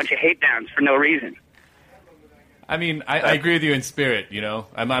throwing a bunch of hate downs for no reason. I mean, I agree with you in spirit. You know,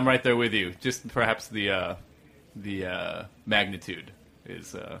 I'm right there with you. Just perhaps the magnitude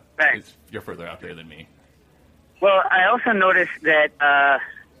is you're further out there than me. Well, I also noticed that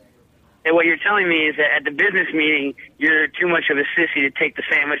what you're telling me is that at the business meeting, you're too much of a sissy to take the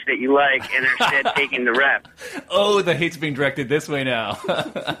sandwich that you like and are instead taking the wrap. Oh, the hate's being directed this way now.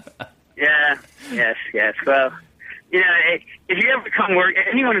 Yeah. Yes. Well, you know, if you ever come work,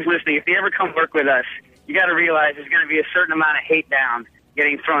 anyone who's listening, if you ever come work with us, you got to realize there's going to be a certain amount of hate down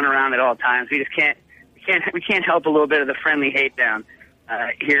getting thrown around at all times. We just can't help a little bit of the friendly hate down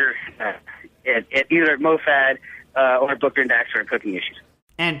here at either at MoFad or Booker and Daxter at Cooking Issues.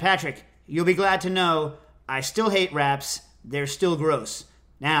 And Patrick, you'll be glad to know I still hate wraps. They're still gross.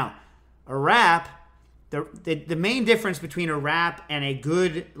 Now, a wrap, the main difference between a wrap and a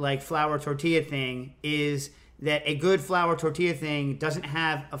good like flour tortilla thing is that a good flour tortilla thing doesn't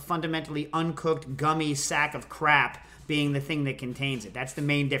have a fundamentally uncooked gummy sack of crap being the thing that contains it. That's the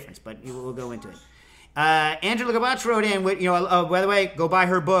main difference, but we'll go into it. Angela Gabach wrote in with, by the way, go buy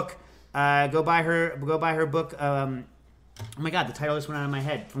her book. Go buy her book. Oh my God, the title just went out of my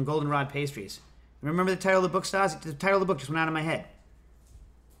head. From Goldenrod Pastries. Remember the title of the book, Stas? The title of the book just went out of my head.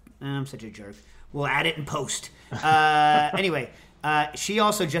 I'm such a jerk. We'll add it in post. Anyway, she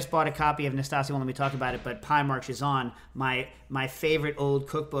also just bought a copy of Nastasia. Won't let me talk about it, but Pie Marches On, my favorite old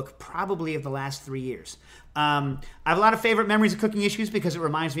cookbook, probably of the last 3 years. I have a lot of favorite memories of Cooking Issues because it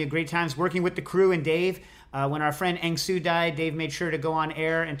reminds me of great times working with the crew and Dave. When our friend Eng Soo died, Dave made sure to go on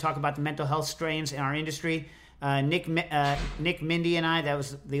air and talk about the mental health strains in our industry. Nick, Mindy, and I,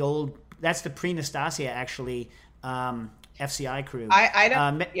 that's the pre-Nastasia, actually, FCI crew.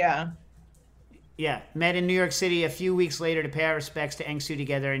 Yeah, met in New York City a few weeks later to pay our respects to Eng Soo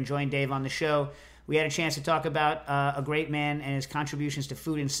together and join Dave on the show. We had a chance to talk about a great man and his contributions to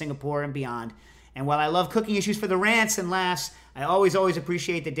food in Singapore and beyond. And while I love Cooking Issues for the rants and laughs, I always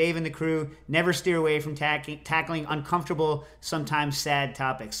appreciate that Dave and the crew never steer away from tackling uncomfortable, sometimes sad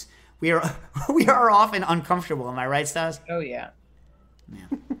topics. We are often uncomfortable, am I right, Stas? Oh, yeah.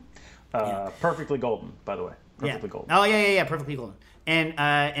 Perfectly golden, by the way. Perfectly golden. Oh, yeah, perfectly golden.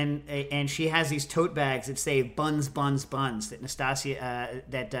 And she has these tote bags that say buns that Nastasia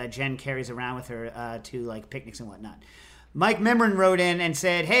that Jen carries around with her to like picnics and whatnot. Mike Memron wrote in and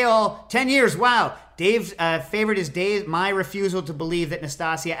said, "Hey all, 10 years, wow. Dave's favorite is my refusal to believe that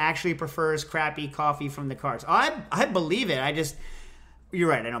Nastasia actually prefers crappy coffee from the carts." Oh, I believe it. You're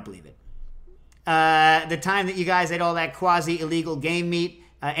right, I don't believe it. The time that you guys ate all that quasi-illegal game meat,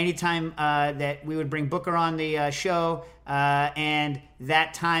 anytime that we would bring Booker on the show, and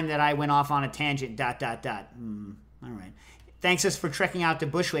that time that I went off on a tangent, ... All right. Thanks us for trekking out to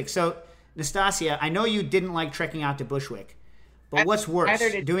Bushwick. So, Nastasia, I know you didn't like trekking out to Bushwick, but what's worse,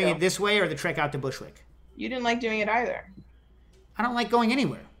 doing it this way or the trek out to Bushwick? You didn't like doing it either. I don't like going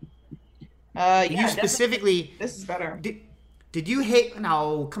anywhere. You specifically... This is better. Did you hate...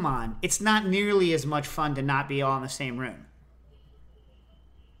 No, come on. It's not nearly as much fun to not be all in the same room.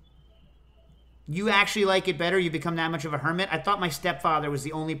 You actually like it better? You become that much of a hermit? I thought my stepfather was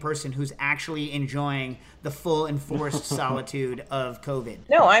the only person who's actually enjoying the full enforced solitude of COVID.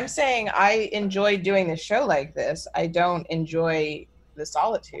 No, I'm saying I enjoy doing the show like this. I don't enjoy the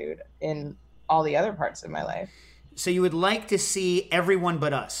solitude in all the other parts of my life. So you would like to see everyone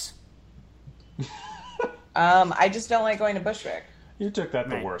but us? I just don't like going to Bushwick. You took that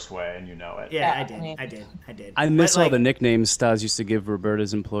the worst way, and you know it. Yeah, I did. I miss all the nicknames Stas used to give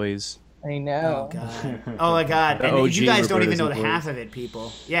Roberta's employees. I know. Oh my God! And you guys don't even know employees. half of it,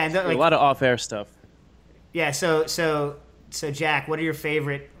 people. Yeah, and a lot of off-air stuff. Yeah. So Jack, what are your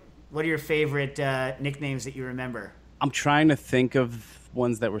favorite nicknames that you remember? I'm trying to think of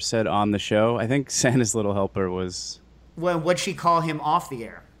ones that were said on the show. I think Santa's Little Helper was. Well, what'd she call him off the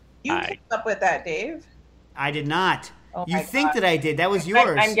air? You came up with that, Dave. I did not. Oh you my think God. that I did? That was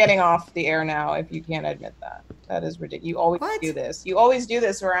yours. I'm getting off the air now. If you can't admit that, that is ridiculous. You always do this. You always do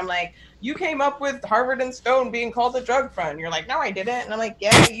this where I'm like, you came up with Harvard and Stone being called the drug fund. You're like, no, I didn't. And I'm like,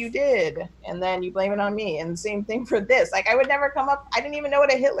 yeah, you did. And then you blame it on me. And same thing for this. Like, I would never come up. I didn't even know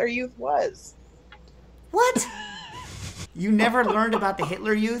what a Hitler Youth was. What? You never learned about the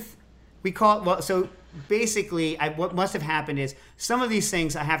Hitler Youth? So basically, what must have happened is some of these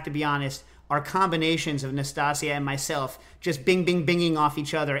things, I have to be honest, are combinations of Nastasia and myself just binging off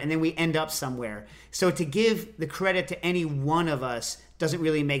each other, and then we end up somewhere. So to give the credit to any one of us doesn't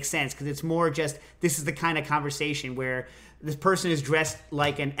really make sense, because it's more just, this is the kind of conversation where this person is dressed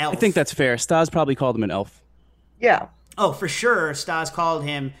like an elf. I think that's fair. Stas probably called him an elf. Yeah. Oh, for sure, Stas called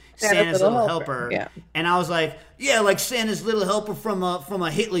him Santa's Little Helper. Yeah. And I was like, yeah, like Santa's Little Helper from a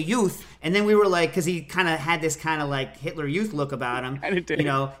Hitler Youth. And then we were like, because he kind of had this kind of like Hitler Youth look about him. You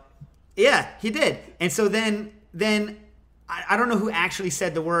know. Yeah, he did. And so then I don't know who actually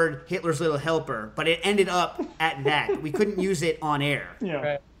said the word Hitler's Little Helper, but it ended up at that. We couldn't use it on air. Yeah.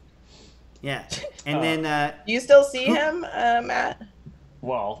 Right. Yeah. And then... Do you still see him, Matt?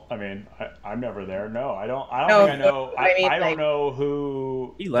 Well, I mean, I'm never there. No, I don't No, think I know. I don't like- know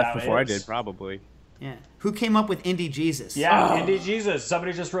who He left that before I is. did, probably. Yeah. Who came up with Indie Jesus? Yeah, Indie Jesus.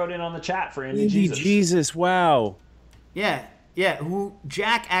 Somebody just wrote in on the chat for Indie Indie Jesus. Jesus, wow. Yeah. Yeah, who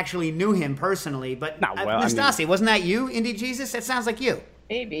Jack actually knew him personally, but I Nastasia, wasn't that you, Indie Jesus? That sounds like you.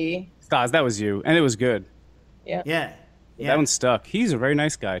 Maybe. Stas, that was you, and it was good. Yeah. Yeah. That one stuck. He's a very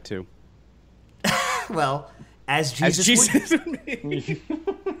nice guy, too. Well, as Jesus would be.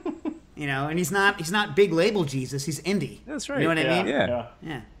 You know, and he's not big label Jesus, he's indie. That's right. You know what I mean?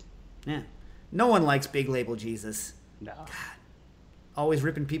 Yeah. No one likes big label Jesus. No. God. Always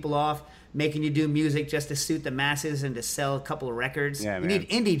ripping people off, making you do music just to suit the masses and to sell a couple of records. Yeah, you man. need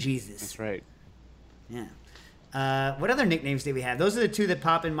indie Jesus. That's right. Yeah. What other nicknames did we have? Those are the two that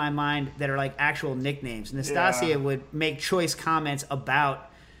pop in my mind that are like actual nicknames. Nastasia would make choice comments about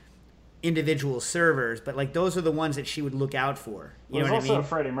individual servers, but like those are the ones that she would look out for. You know what I mean? There's also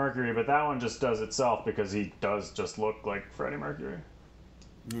Freddie Mercury, but that one just does itself because he does just look like Freddie Mercury.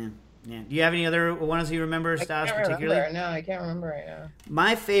 Yeah. Do you have any other ones you remember, Stas, particularly? No, I can't remember right now.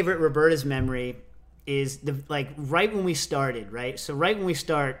 My favorite Roberta's memory is right when we started, right? So right when we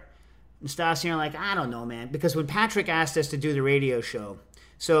start, Nastasia and I are like, I don't know, man, because when Patrick asked us to do the radio show.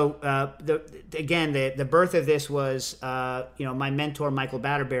 So the birth of this was, my mentor Michael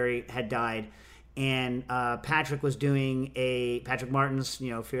Batterberry had died, and Patrick Martin's,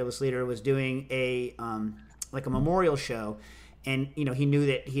 fearless leader, was doing a memorial show, and he knew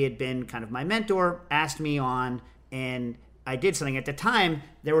that he had been kind of my mentor, asked me on, and I did something. At the time,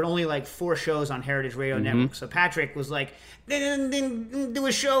 there were only like 4 shows on Heritage Radio Network. So Patrick was like, do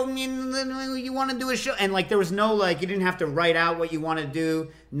a show. You want to do a show? And like, there was no, like, you didn't have to write out what you want to do,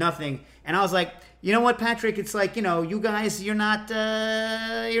 nothing. And I was like, you know what, Patrick? It's like, you guys, you're not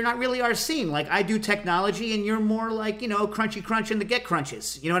really our scene. Like, I do technology and you're more like, crunchy crunch and the get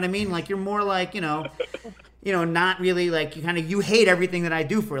crunches. You know what I mean? Like, you're more like, not really like you hate everything that I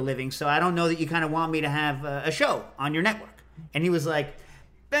do for a living. So I don't know that you kind of want me to have a show on your network. And he was like,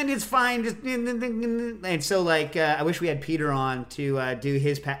 then it's fine. And so I wish we had Peter on to do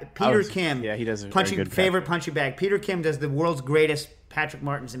his Peter Kim. Yeah, he does a favorite punching bag. Peter Kim does the world's greatest Patrick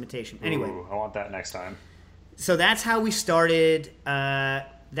Martin's imitation. Anyway, I want that next time. So that's how we started.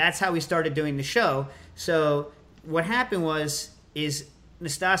 Doing the show. So what happened is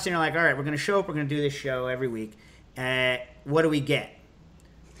Nastasia and I are like, all right, we're going to show up. We're going to do this show every week. What do we get?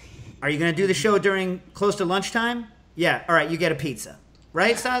 Are you going to do the show during close to lunchtime? Yeah. All right, you get a pizza.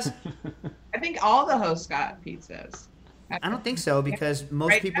 Right, Stas? I think all the hosts got pizzas. I don't think so, because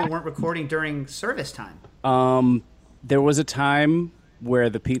most people weren't recording during service time. There was a time where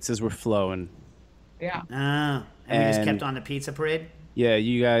the pizzas were flowing. Yeah. And we just kept on the pizza parade? Yeah,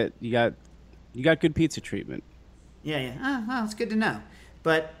 you got good pizza treatment. Yeah. Oh, well, it's good to know.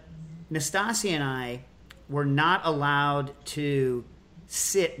 But Nastasia and I were not allowed to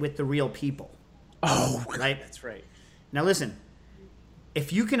sit with the real people. Oh, right? That's right. Now listen,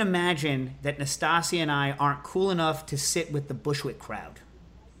 if you can imagine that Nastasia and I aren't cool enough to sit with the Bushwick crowd,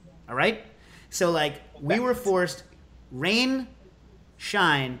 all right? So we were forced, rain,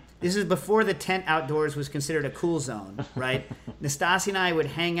 shine. This is before the tent outdoors was considered a cool zone, right? Nastasia and I would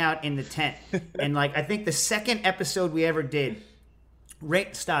hang out in the tent. And I think the second episode we ever did,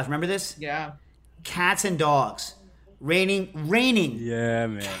 Stas, remember this? Yeah. Cats and dogs. Raining. Yeah,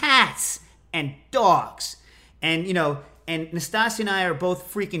 man. Cats and dogs. And, and Nastasia and I are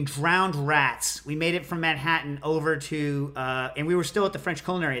both freaking drowned rats. We made it from Manhattan over to, and we were still at the French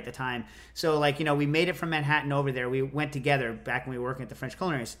Culinary at the time. So, we made it from Manhattan over there. We went together back when we were working at the French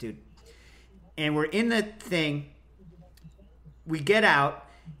Culinary Institute. And we're in the thing. We get out.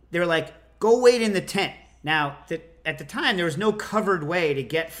 They're like, go wait in the tent. Now, at the time, there was no covered way to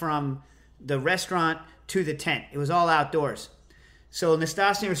get from the restaurant to the tent. It was all outdoors. So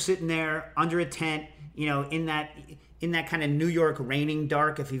Nastasia was sitting there under a tent, in that kind of New York raining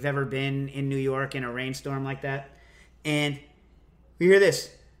dark, if you've ever been in New York in a rainstorm like that. And we hear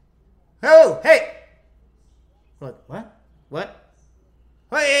this. Oh, hey! What?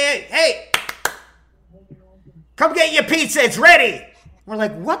 Hey! Come get your pizza, it's ready! We're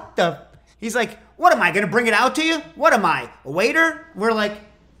like, what the? He's like, what am I, gonna bring it out to you? What am I, a waiter? We're like,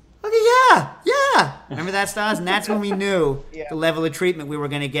 okay, yeah. Remember that, Stas? And that's when we knew the level of treatment we were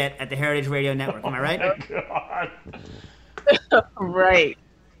going to get at the Heritage Radio Network. Am I right? Oh, right.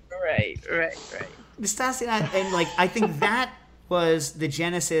 Stas and I think that was the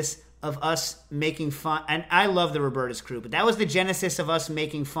genesis of us making fun. And I love the Roberta's crew, but that was the genesis of us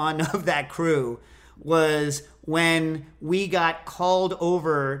making fun of that crew. Was when we got called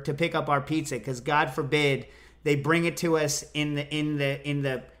over to pick up our pizza, because God forbid they bring it to us in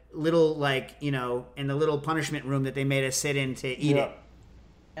the little in the little punishment room that they made us sit in to eat it.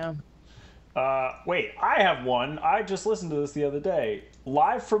 Yeah. Wait, I have one. I just listened to this the other day.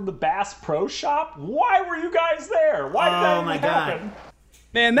 Live from the Bass Pro Shop. Why were you guys there? Why did that even happen?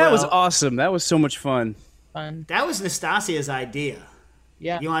 Man, that was awesome. That was so much fun. That was Nastasia's idea.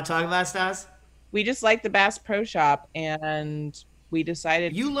 Yeah. You want to talk about it, Stas? We just liked the Bass Pro Shop, and we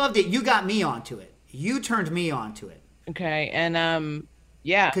decided... You loved it. You got me onto it. You turned me onto it. Okay, and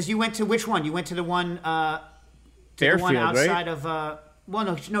yeah. Because you went to which one? You went to the one Fairfield, the one outside right? of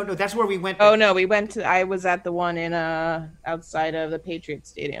well, no, that's where we went. Oh no, we went to. I was at the one in outside of the Patriot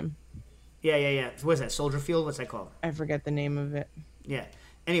Stadium. Yeah. What is that? Soldier Field? What's that called? I forget the name of it. Yeah,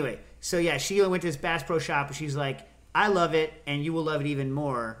 Anyway, so yeah, Sheila went to this Bass Pro Shop, and she's like, I love it, and you will love it even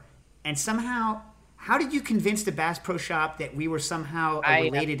more. And somehow, how did you convince the Bass Pro Shop that we were somehow a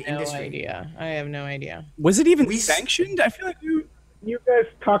related industry? I have no idea. Was it even sanctioned? I feel like you guys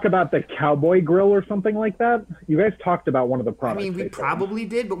talk about the Cowboy Grill or something like that? You guys talked about one of the I products. mean, we probably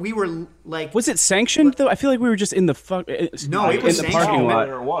did, but we were like... Was it sanctioned, though? I feel like we were just in the No, it was in the parking lot.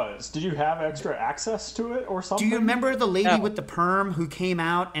 There was. Did you have extra access to it or something? Do you remember the lady with the perm who came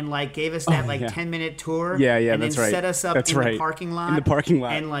out and like gave us that 10-minute tour? Yeah, and that's then right. set us up That's in right. the parking lot. In the parking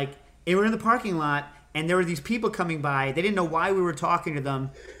lot. And like, we were in the parking lot, and there were these people coming by. They didn't know why we were talking to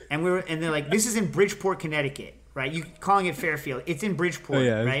them, and they're like, "This is in Bridgeport, Connecticut, right? You calling it Fairfield? It's in Bridgeport, Oh,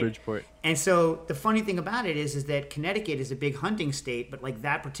 yeah, it's right? Bridgeport. And so the funny thing about it is that Connecticut is a big hunting state, but like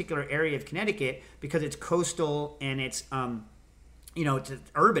that particular area of Connecticut, because it's coastal and it's it's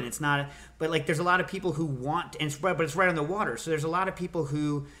urban. It's not, but like there's a lot of people who want, but it's right on the water. So there's a lot of people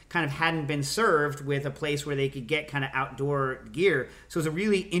who kind of hadn't been served with a place where they could get kind of outdoor gear. So it was a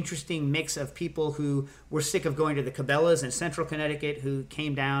really interesting mix of people who were sick of going to the Cabela's in central Connecticut who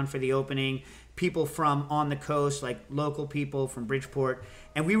came down for the opening, people from on the coast, like local people from Bridgeport.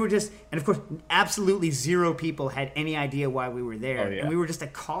 And we were just, and of course, absolutely zero people had any idea why we were there. Oh, yeah. And we were just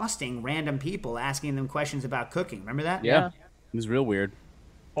accosting random people, asking them questions about cooking. Remember that? Yeah. It was real weird.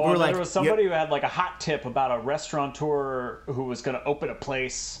 Or there was somebody who had like a hot tip about a restaurateur who was going to open a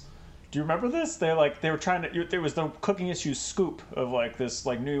place. Do you remember this? They were trying to. There was the Cooking Issues scoop of like this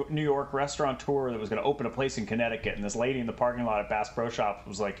like New York restaurateur that was going to open a place in Connecticut, and this lady in the parking lot at Bass Pro Shop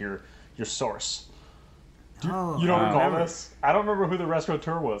was like your source. You don't recall this? I don't remember who the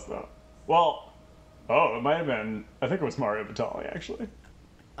restaurateur was though. Well, it might have been. I think it was Mario Batali actually.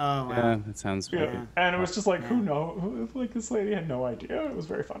 Oh, wow. Yeah, that sounds Yeah. right. And it was just like, like this lady had no idea. It was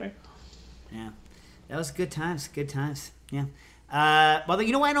very funny. Yeah. That was good times. Good times. Yeah. Well,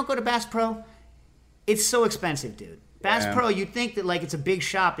 you know why I don't go to Bass Pro? It's so expensive, dude. Bass Pro, you'd think that like it's a big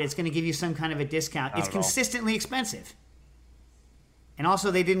shop that's going to give you some kind of a discount. It's consistently expensive. And also,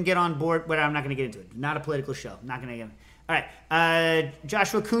 they didn't get on board, but I'm not going to get into it. Not a political show. Not going to get. All right.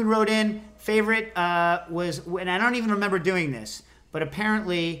 Joshua Kuhn wrote in. Favorite was, and I don't even remember doing this, but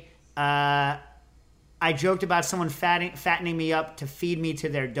apparently I joked about someone fattening me up to feed me to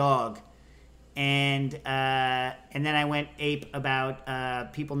their dog. And then I went ape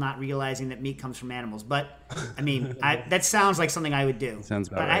about people not realizing that meat comes from animals. But, I mean, that sounds like something I would do. Sounds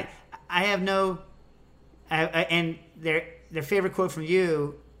about right. I have no... and their favorite quote from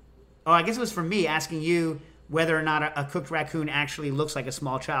you... Oh, I guess it was from me asking you whether or not a cooked raccoon actually looks like a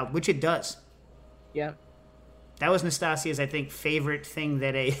small child, which it does. Yeah. That was Nastasia's, I think, favorite thing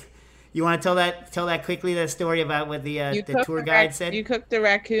that a... You want to tell that quickly, that story about what the tour guide said? You cooked the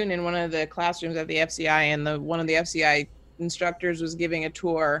raccoon in one of the classrooms at the FCI, and one of the FCI instructors was giving a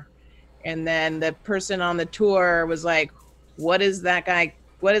tour, and then the person on the tour was like, what is that guy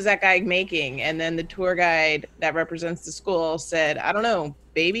making? And then the tour guide that represents the school said, I don't know,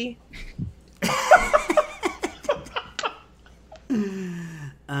 baby?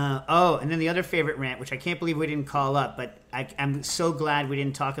 And then the other favorite rant, which I can't believe we didn't call up, but I'm so glad we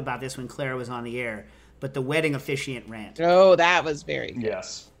didn't talk about this when Clara was on the air, but the wedding officiant rant. Oh, that was very good.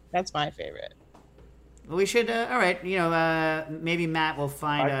 Yes. That's my favorite. Well, we should, all right, maybe Matt will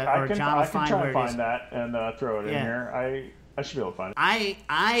find, or John will find where it is. I can try to find that and throw it in here. I should be able to find it.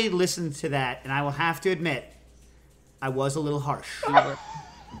 I listened to that, and I will have to admit, I was a little harsh. Yeah.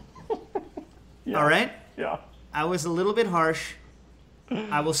 All right? Yeah. I was a little bit harsh.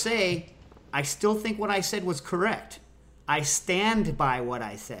 I will say, I still think what I said was correct. I stand by what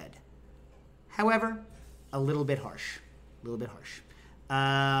I said. However, a little bit harsh.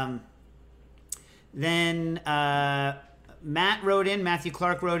 Then Matthew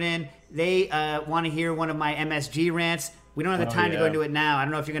Clark wrote in. They want to hear one of my MSG rants. We don't have the time to go into it now. I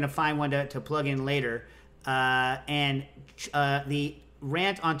don't know if you're going to find one to plug in later. And the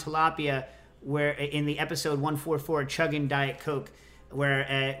rant on tilapia, where in the episode 144, Chugging Diet Coke,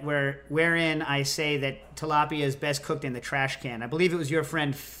 wherein I say that tilapia is best cooked in the trash can. I believe it was your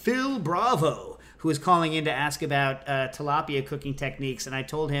friend Phil Bravo who was calling in to ask about tilapia cooking techniques, and I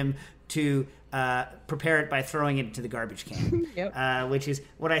told him to prepare it by throwing it into the garbage can, which is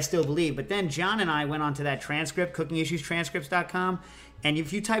what I still believe. But then John and I went onto that transcript, cookingissuestranscripts.com, and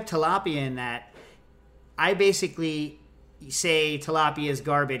if you type tilapia in that, I basically say tilapia is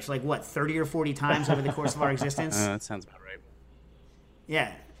garbage, 30 or 40 times over the course of our existence? That sounds about right.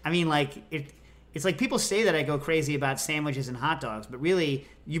 Yeah. I mean, it's like people say that I go crazy about sandwiches and hot dogs, but really,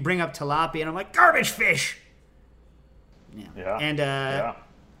 you bring up tilapia, and I'm like, garbage fish! Yeah. And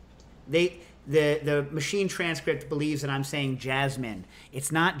the machine transcript believes that I'm saying jasmine.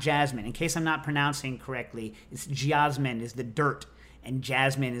 It's not jasmine. In case I'm not pronouncing correctly, it's jasmine is the dirt, and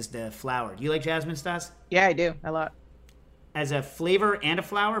jasmine is the flower. Do you like jasmine, Stas? Yeah, I do. A lot. As a flavor and a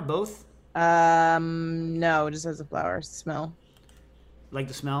flower, both? No, just as a flower. Smell. Like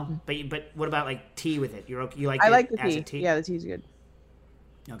the smell? But what about like tea with it? You like I it like the as tea. a tea? Yeah, the tea's good.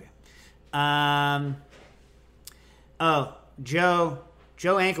 Okay.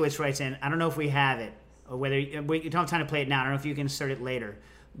 Joe Ankowitz writes in, I don't know if we have it, or whether you don't have time to play it now. I don't know if you can insert it later.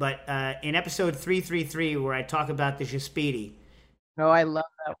 But in episode 333, where I talk about the Jaspidi. Oh, I love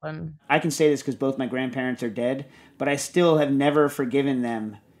that one. I can say this because both my grandparents are dead, but I still have never forgiven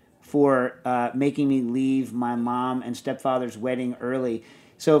them for making me leave my mom and stepfather's wedding early.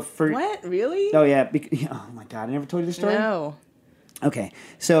 So for What? Really? Oh yeah. Oh my God! I never told you the story. No. Okay,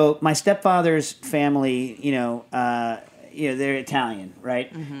 so my stepfather's family, they're Italian,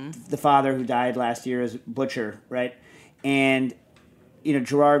 right? Mm-hmm. The father who died last year is butcher, right? And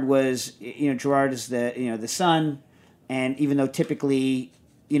Gerard is the son, and even though typically,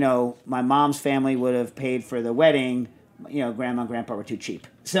 my mom's family would have paid for the wedding, grandma and grandpa were too cheap.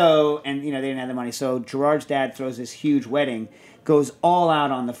 So, and they didn't have the money. So Gerard's dad throws this huge wedding, goes all out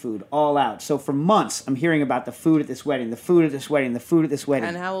on the food, all out. So for months, I'm hearing about the food at this wedding, the food at this wedding, the food at this wedding.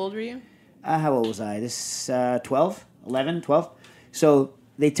 And how old were you? How old was I? This 12, 11, 12. So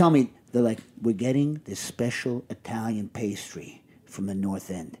they tell me, they're like, we're getting this special Italian pastry from the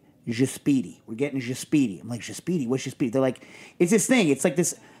North End. Jaspidi. We're getting Jaspidi. I'm like, Jaspidi? What's Jaspidi? They're like, it's this thing. It's like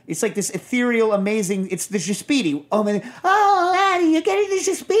this ethereal, amazing. It's the Jaspidi. Oh man! Oh, Addie, you're getting the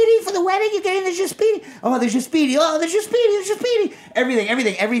Jaspidi for the wedding. You're getting the Jaspidi. Oh, the Jaspidi. Oh, the Jaspidi. The Jaspidi. Everything.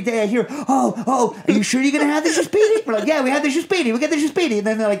 Every day I hear, oh, are you sure you're gonna have the Jaspidi? We're like, yeah, we have the Jaspidi. We get the Jaspidi. And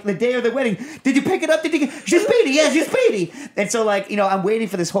then they're like, the day of the wedding, did you pick it up? Did you get Jaspidi? Yeah, Jaspidi. And so I'm waiting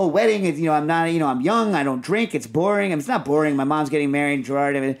for this whole wedding. And, I'm not, I'm young. I don't drink. It's boring. It's not boring. My mom's getting married,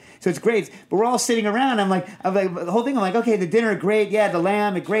 Gerard. So it's great. But we're all sitting around. I'm like the whole thing. I'm like, okay, the dinner, great. Yeah, the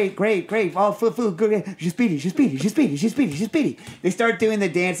lamb, great. All food, good. Jaspidi. They start doing the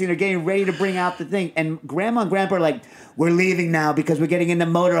dancing. They're getting ready to bring out the thing. And Grandma and Grandpa are like, we're leaving now because we're getting in the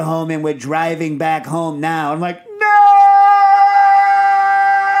motorhome and we're driving back home now. I'm like, no!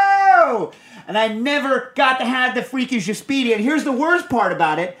 And I never got to have the freaking Jaspidi. And here's the worst part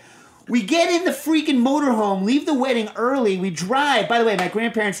about it. We get in the freaking motorhome, leave the wedding early, we drive. By the way, my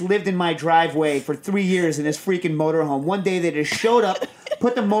grandparents lived in my driveway for 3 years in this freaking motorhome. One day they just showed up,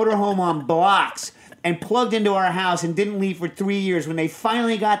 put the motorhome on blocks, and plugged into our house and didn't leave for 3 years. When they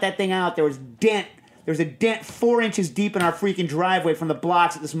finally got that thing out, there was a dent 4 inches deep in our freaking driveway from the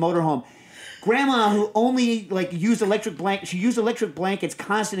blocks at this motorhome. Grandma, who only used electric blankets, she used electric blankets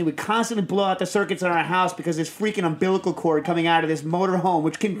constantly, would constantly blow out the circuits in our house because this freaking umbilical cord coming out of this motorhome,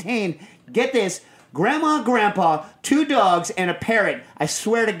 which contained, get this, Grandma, Grandpa, 2 dogs, and a parrot. I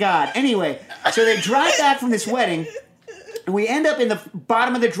swear to God. Anyway, so they drive back from this wedding, and we end up in the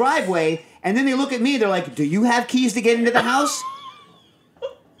bottom of the driveway, and then they look at me, they're like, do you have keys to get into the house?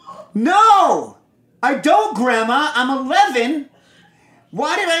 No! I don't, Grandma. I'm 11.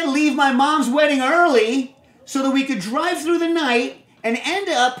 Why did I leave my mom's wedding early so that we could drive through the night and end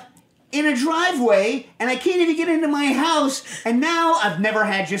up in a driveway and I can't even get into my house, and now I've never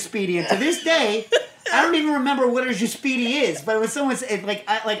had Jaspidi, and to this day I don't even remember what a Jaspidi is. But when someone says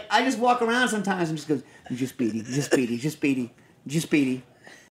I just walk around sometimes and just goes Jaspidi.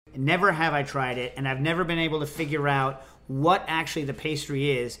 Never have I tried it, and I've never been able to figure out what actually the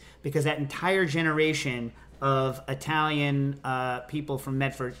pastry is, because that entire generation of Italian people from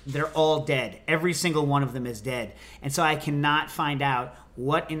Medford, they're all dead. Every single one of them is dead. And so I cannot find out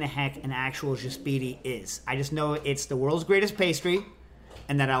what in the heck an actual Jaspidi is. I just know it's the world's greatest pastry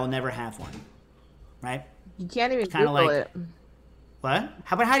and that I will never have one. Right? You can't even Google Google it. What?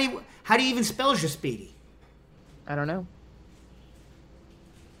 How do you even spell Jaspidi? I don't know.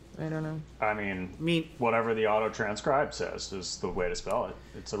 I mean, whatever the auto transcribe says is the way to spell it.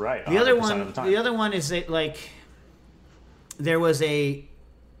 It's right. The other 100% one, of the time. the other one is that there was a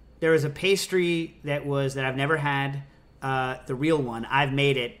pastry that I've never had, the real one. I've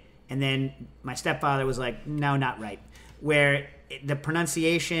made it, and then my stepfather was like, no, not right. Where the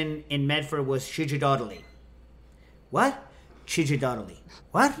pronunciation in Medford was Chijidodali. What? Chijidodali.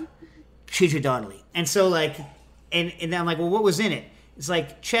 What? Chijidodali. And so and then I'm like, well, what was in it? It's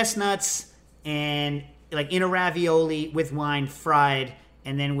like chestnuts and in a ravioli with wine, fried,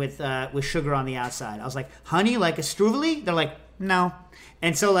 and then with sugar on the outside. I was like, honey, like a struvoli? They're like, no.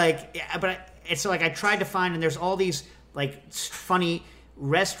 And so I tried to find, and there's all these funny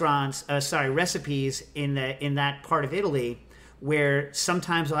recipes in that part of Italy where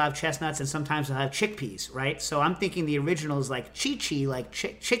sometimes I'll have chestnuts and sometimes I'll have chickpeas, right? So I'm thinking the original is like chichi, like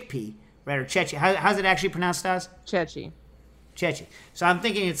chickpea, right? Or chechi. How's it actually pronounced, Stas? Chechi. Chechi. So I'm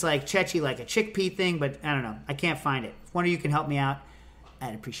thinking it's like chechi, like a chickpea thing, but I don't know. I can't find it. If one of you can help me out,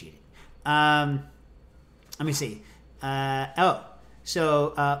 I'd appreciate it. Let me see.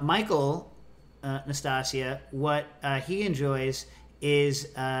 So Michael, Nastasia, what he enjoys is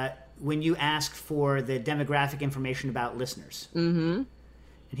when you ask for the demographic information about listeners. Mm-hmm.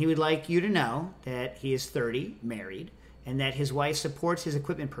 And he would like you to know that he is 30, married, and that his wife supports his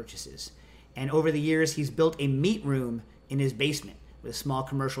equipment purchases. And over the years, he's built a meat room in his basement with a small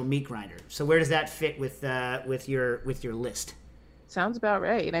commercial meat grinder. So where does that fit with your list? Sounds about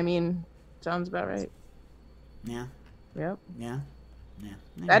right. I mean, sounds about right. Yeah. Yep. Yeah. Yeah.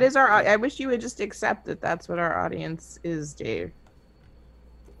 That is I wish you would just accept that that's what our audience is, Dave.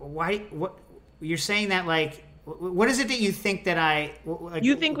 Why? What? You're saying that like? What is it that you think that I? Like,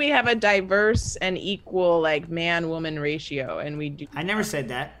 you think we have a diverse and equal like man-woman ratio, and we do. I never said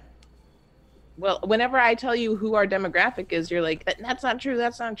that. Well, whenever I tell you who our demographic is, you're like, "That's not true.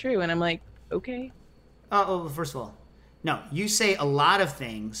 That's not true," and I'm like, "Okay." Oh, first of all, no. You say a lot of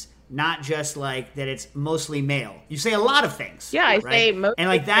things, not just like that. It's mostly male. You say a lot of things. Yeah, I right? say mostly. And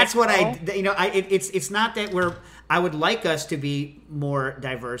like that's male. what I. It's not that we're. I would like us to be more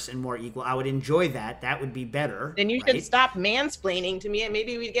diverse and more equal. I would enjoy that. That would be better. Then you right? should stop mansplaining to me, and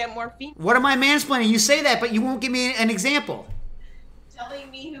maybe we'd get more feet. What am I mansplaining? You say that, but you won't give me an example.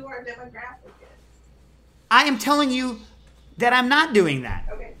 Telling me who our demographic is. I am telling you that I'm not doing that.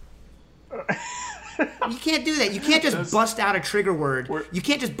 Okay. You can't do that. You can't just bust out a trigger word. You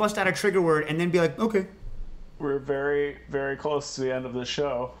can't just bust out a trigger word and then be like, okay. We're very, very close to the end of the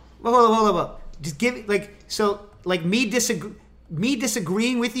show. Whoa. Just give it like so. Like me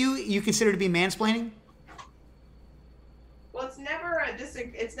disagreeing with you, you consider to be mansplaining? Well, it's never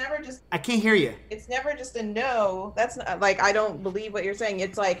it's never just. I can't hear you. It's never just a no. That's not like I don't believe what you're saying.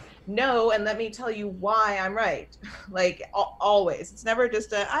 It's like no, and let me tell you why I'm right. Like always, it's never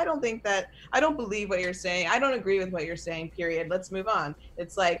just a. I don't think that. I don't believe what you're saying. I don't agree with what you're saying. Period. Let's move on.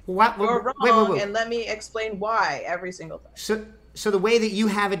 It's like you're wrong, and let me explain why every single time. So the way that you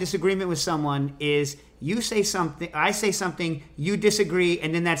have a disagreement with someone is you say something, I say something, you disagree,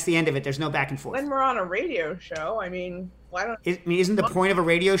 and then that's the end of it. There's no back and forth. When we're on a radio show, I mean, why don't? Isn't the point of a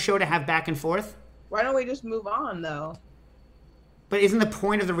radio show to have back and forth? Why don't we just move on, though? But isn't the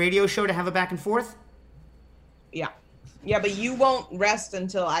point of the radio show to have a back and forth? Yeah, but you won't rest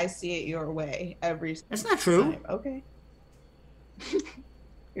until I see it your way every. That's not true. Time. Okay.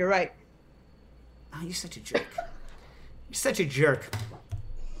 You're right. Oh, you're such a jerk. You're such a jerk.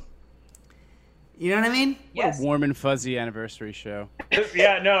 You know what I mean? Yes. What a warm and fuzzy anniversary show.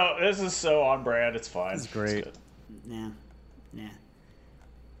 Yeah, no, this is so on brand. It's fine. It's great. Yeah.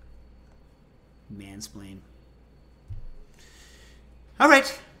 Mansplain. All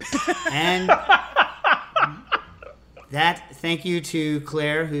right. And thank you to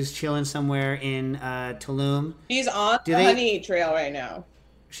Claire, who's chilling somewhere in Tulum. She's on the honey trail right now.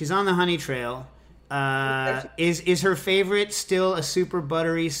 She's on the honey trail. Is her favorite still a super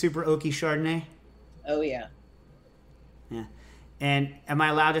buttery, super oaky Chardonnay? Oh, yeah. Yeah. And am I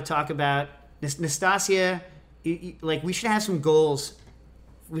allowed to talk about Nastasia? Like, we should have some goals.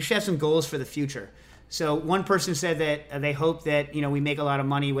 We should have some goals for the future. So one person said that they hope that, we make a lot of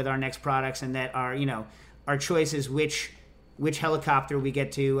money with our next products, and that our choice is which helicopter we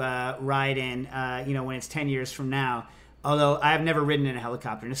get to ride in, when it's 10 years from now. Although I have never ridden in a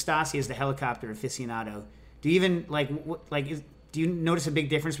helicopter. Nastasia is the helicopter aficionado. Do you even do you notice a big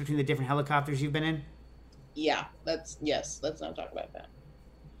difference between the different helicopters you've been in? Yeah, let's not talk about that.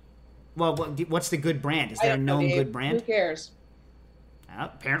 Well, what's the good brand? Is there a known good brand? Who cares?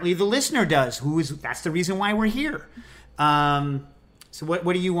 Apparently the listener does. That's the reason why we're here. So what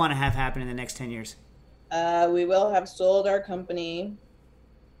do you want to have happen in the next 10 years? We will have sold our company.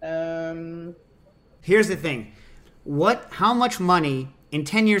 Here's the thing. How much money in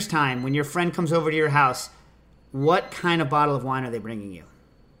 10 years' time, when your friend comes over to your house, what kind of bottle of wine are they bringing you?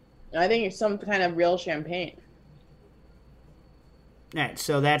 I think it's some kind of real champagne. All right,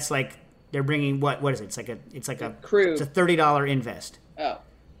 so that's like they're bringing what is it? It's like a Krug. It's a $30 invest. Oh,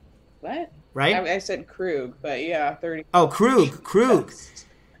 what? Right? I said Krug, but yeah, 30. Oh, Krug.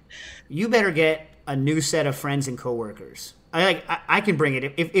 You better get a new set of friends and coworkers. I can bring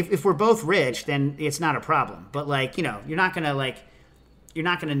it. If we're both rich, then it's not a problem. But you're not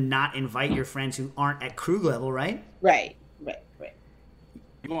gonna not invite your friends who aren't at Krug level, right? Right.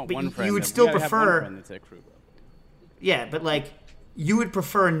 You want but one friend. You would still prefer. Have one friend that's at Krug level. Yeah, but you would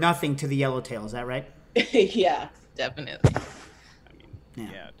prefer nothing to the Yellowtail. Is that right? Yeah, definitely. Yeah.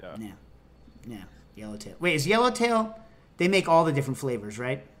 Yeah, duh. Yeah. Yellowtail. Wait, is Yellowtail? They make all the different flavors,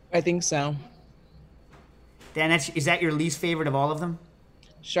 right? I think so. Dan, is that your least favorite of all of them?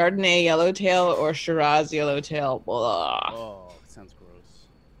 Chardonnay Yellowtail or Shiraz Yellowtail. Blah. Oh, sounds gross.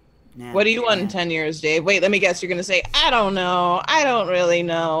 Yeah. What do you want in 10 years, Dave? Wait, let me guess. You're going to say, I don't know. I don't really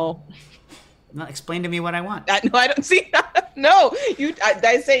know. No, explain to me what I want. No, I don't see. No,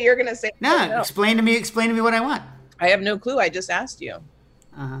 I say you're going to say. No, explain to me what I want. I have no clue. I just asked you.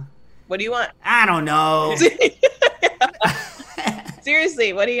 Uh-huh. What do you want? I don't know.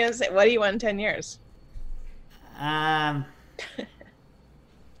 Seriously, what are you going to say? What do you want in 10 years?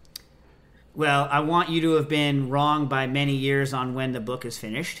 Well, I want you to have been wrong by many years on when the book is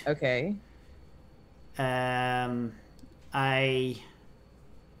finished. Okay. I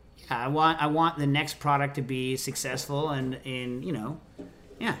want the next product to be successful and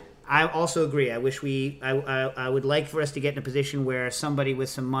yeah. I also agree. I wish I would like for us to get in a position where somebody with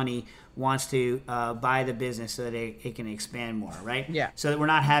some money wants to buy the business so that it can expand more, right? Yeah. So that we're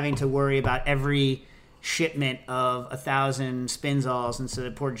not having to worry about every shipment of 1,000 Spinzalls, and so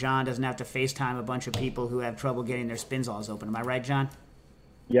that poor John doesn't have to FaceTime a bunch of people who have trouble getting their Spinzalls open. Am I right, John?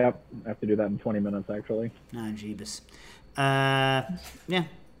 Yep. I have to do that in 20 minutes, actually. Ah, Jeebus. Yeah.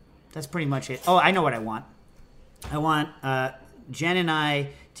 That's pretty much it. Oh, I know what I want. I want Jen and I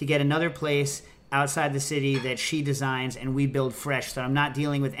to get another place outside the city that she designs and we build fresh, so I'm not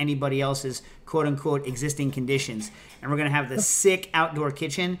dealing with anybody else's quote-unquote existing conditions. And we're going to have the sick outdoor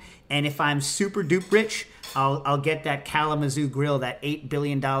kitchen, and if I'm super dupe rich, I'll get that Kalamazoo grill, that $8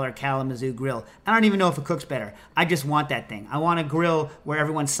 billion Kalamazoo grill. I don't even know if it cooks better. I just want that thing. I want a grill where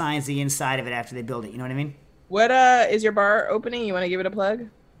everyone signs the inside of it after they build it. You know what I mean? What is your bar opening? You want to give it a plug?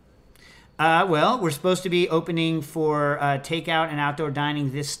 Well, we're supposed to be opening for takeout and outdoor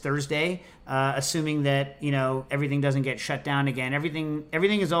dining this Thursday, assuming that everything doesn't get shut down again. Everything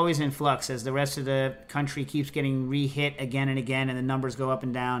is always in flux as the rest of the country keeps getting re-hit again and again, and the numbers go up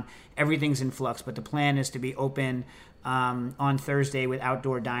and down. Everything's in flux, but the plan is to be open on Thursday with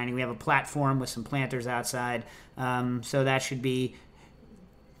outdoor dining. We have a platform with some planters outside, so that should be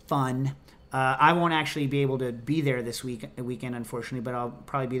fun. I won't actually be able to be there this weekend, unfortunately, but I'll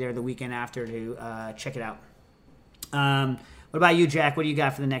probably be there the weekend after to check it out. What about you, Jack? What do you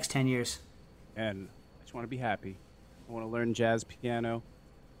got for the next 10 years? And I just want to be happy. I want to learn jazz piano.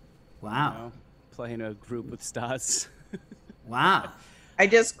 Wow. Play in a group with Stas. Wow. I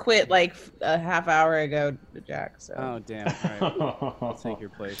just quit like a half hour ago, Jack. So. Oh, damn. All right. I'll take your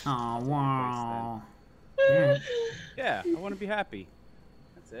place. Oh, wow. Yeah, I want to be happy.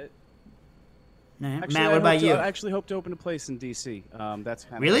 That's it. Actually, Matt, what about you? I actually hope to open a place in D.C. That's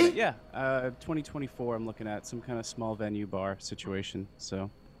kind really? of yeah. 2024. I'm looking at some kind of small venue bar situation.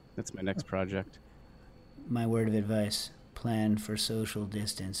 So that's my next project. My word of advice: plan for social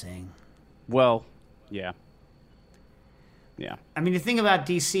distancing. Well, yeah. I mean, the thing about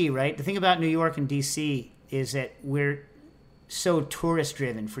D.C., right? The thing about New York and D.C. is that we're so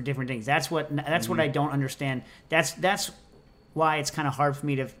tourist-driven for different things. That's what I don't understand. That's why it's kind of hard for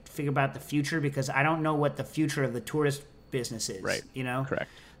me to figure out the future, because I don't know what the future of the tourist business is. Right. Correct.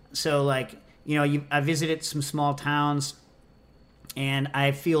 So, I visited some small towns, and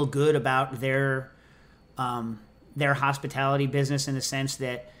I feel good about their hospitality business in the sense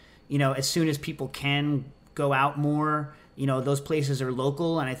that, as soon as people can go out more, those places are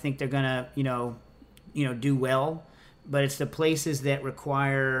local, and I think they're gonna, do well. But it's the places that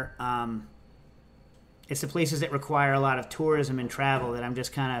require a lot of tourism and travel that I'm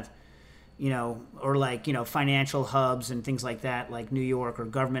just kind of, or financial hubs and things like that, like New York, or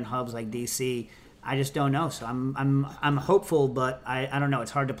government hubs like DC. I just don't know. So I'm hopeful, but I don't know.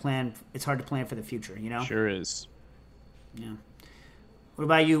 It's hard to plan. It's hard to plan for the future. Sure is. Yeah. What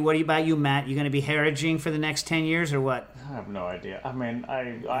about you? What about you, Matt? You going to be heraging for the next 10 years or what? I have no idea. I mean,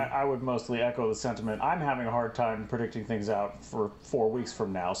 I would mostly echo the sentiment. I'm having a hard time predicting things out for 4 weeks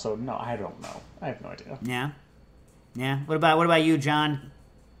from now. So no, I don't know. I have no idea. Yeah. What about you, John?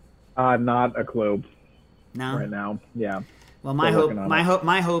 Not a clue. No. Right now. Yeah. Well, my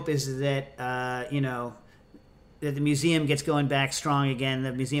hope is that that the museum gets going back strong again.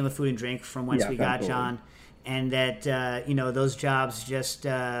 The Museum of Food and Drink, from whence we got John. And that, those jobs just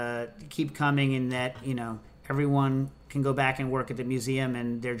keep coming, and that, everyone can go back and work at the museum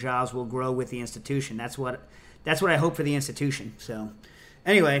and their jobs will grow with the institution. That's what I hope for the institution. So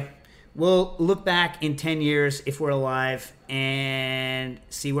anyway, we'll look back in 10 years if we're alive and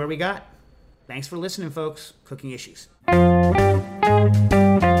see where we got. Thanks for listening, folks. Cooking Issues.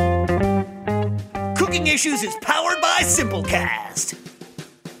 Cooking Issues is powered by Simplecast.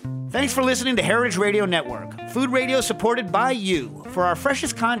 Thanks for listening to Heritage Radio Network, food radio supported by you. For our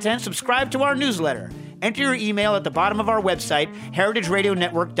freshest content, subscribe to our newsletter. Enter your email at the bottom of our website,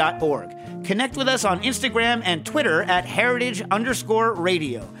 heritageradionetwork.org. Connect with us on Instagram and Twitter at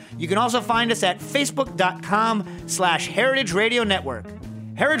heritage_radio. You can also find us at facebook.com/Heritage Radio Network.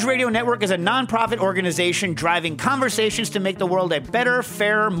 Heritage Radio Network is a nonprofit organization driving conversations to make the world a better,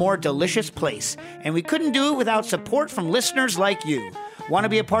 fairer, more delicious place. And we couldn't do it without support from listeners like you. Want to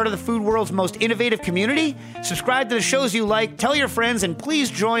be a part of the food world's most innovative community? Subscribe to the shows you like, tell your friends, and please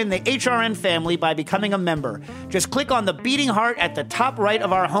join the HRN family by becoming a member. Just click on the beating heart at the top right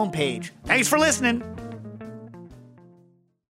of our homepage. Thanks for listening.